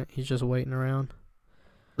some point. He's just waiting around.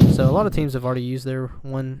 So a lot of teams have already used their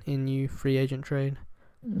one NU free agent trade.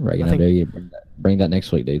 I Reagan, I think. dare you to bring that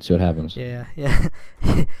next week, dude. See what happens. Yeah, yeah.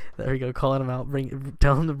 There we go. Calling him out.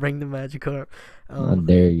 Tell him to bring the Magikarp. I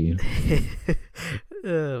dare you.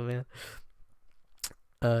 Oh man.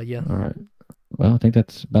 Yeah. All right. Well, I think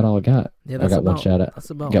that's about all I got. Yeah, I got one shout out. that's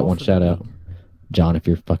about Got all one for shout me. out. John, if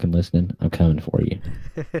you're fucking listening, I'm coming for you.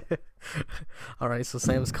 All right, so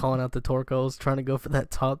Sam's calling out the Torcos, trying to go for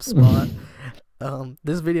that top spot.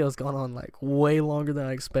 This video has gone on like way longer than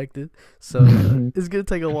I expected, so it's gonna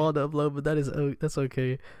take a while to upload, but that's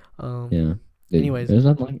okay. Yeah. Dude, Anyways, there's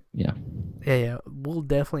nothing like yeah, we'll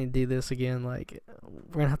definitely do this again. Like,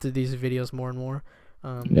 we're gonna have to do these videos more and more.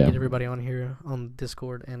 Yeah. Get everybody on here on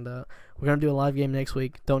Discord, and we're gonna do a live game next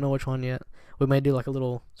week. Don't know which one yet. We may do like a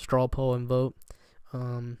little straw poll and vote.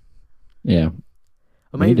 Yeah.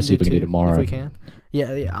 We We may need to even see if we can do two tomorrow. if we can.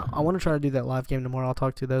 Yeah, yeah. I want to try to do that live game tomorrow. I'll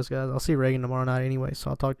talk to those guys. I'll see Reagan tomorrow night anyway, so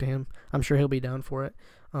I'll talk to him. I'm sure he'll be down for it.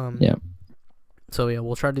 Yeah. So yeah,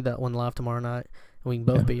 we'll try to do that one live tomorrow night. And we can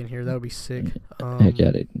both be in here. That would be sick. Heck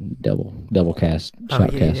yeah, dude. Double cast,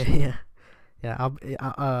 shot yeah, cast.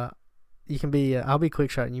 yeah. You can be. I'll be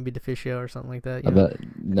quick shot and you be Deficio or something like that. You know?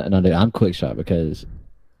 But no, dude, I'm quick shot because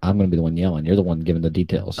I'm gonna be the one yelling. You're the one giving the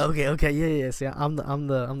details. Okay, yeah. See, I'm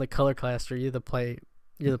the color caster. You're the play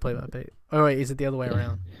by play. Oh wait, is it the other way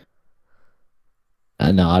around?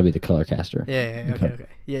 No, I'll be the color caster. Yeah. Okay.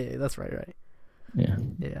 Yeah. That's right. Yeah.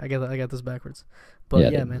 Yeah, I got this backwards.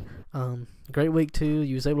 But Yeah, man. Great week 2.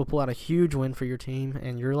 You was able to pull out a huge win for your team,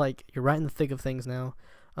 and you're right in the thick of things now.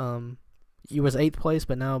 You was 8th place,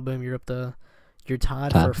 but now boom, you're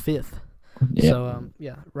tied for 5th. Yep. So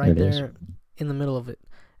right There it there in the middle of it,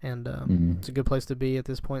 and it's a good place to be at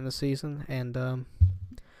this point in the season. And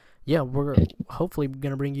we're hopefully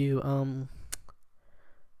gonna bring you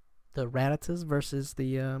the Rattatas versus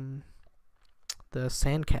the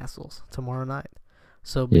Sandcastles tomorrow night.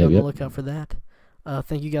 So be on the lookout for that.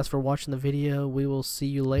 Thank you guys for watching the video. We will see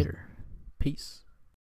you later. Peace.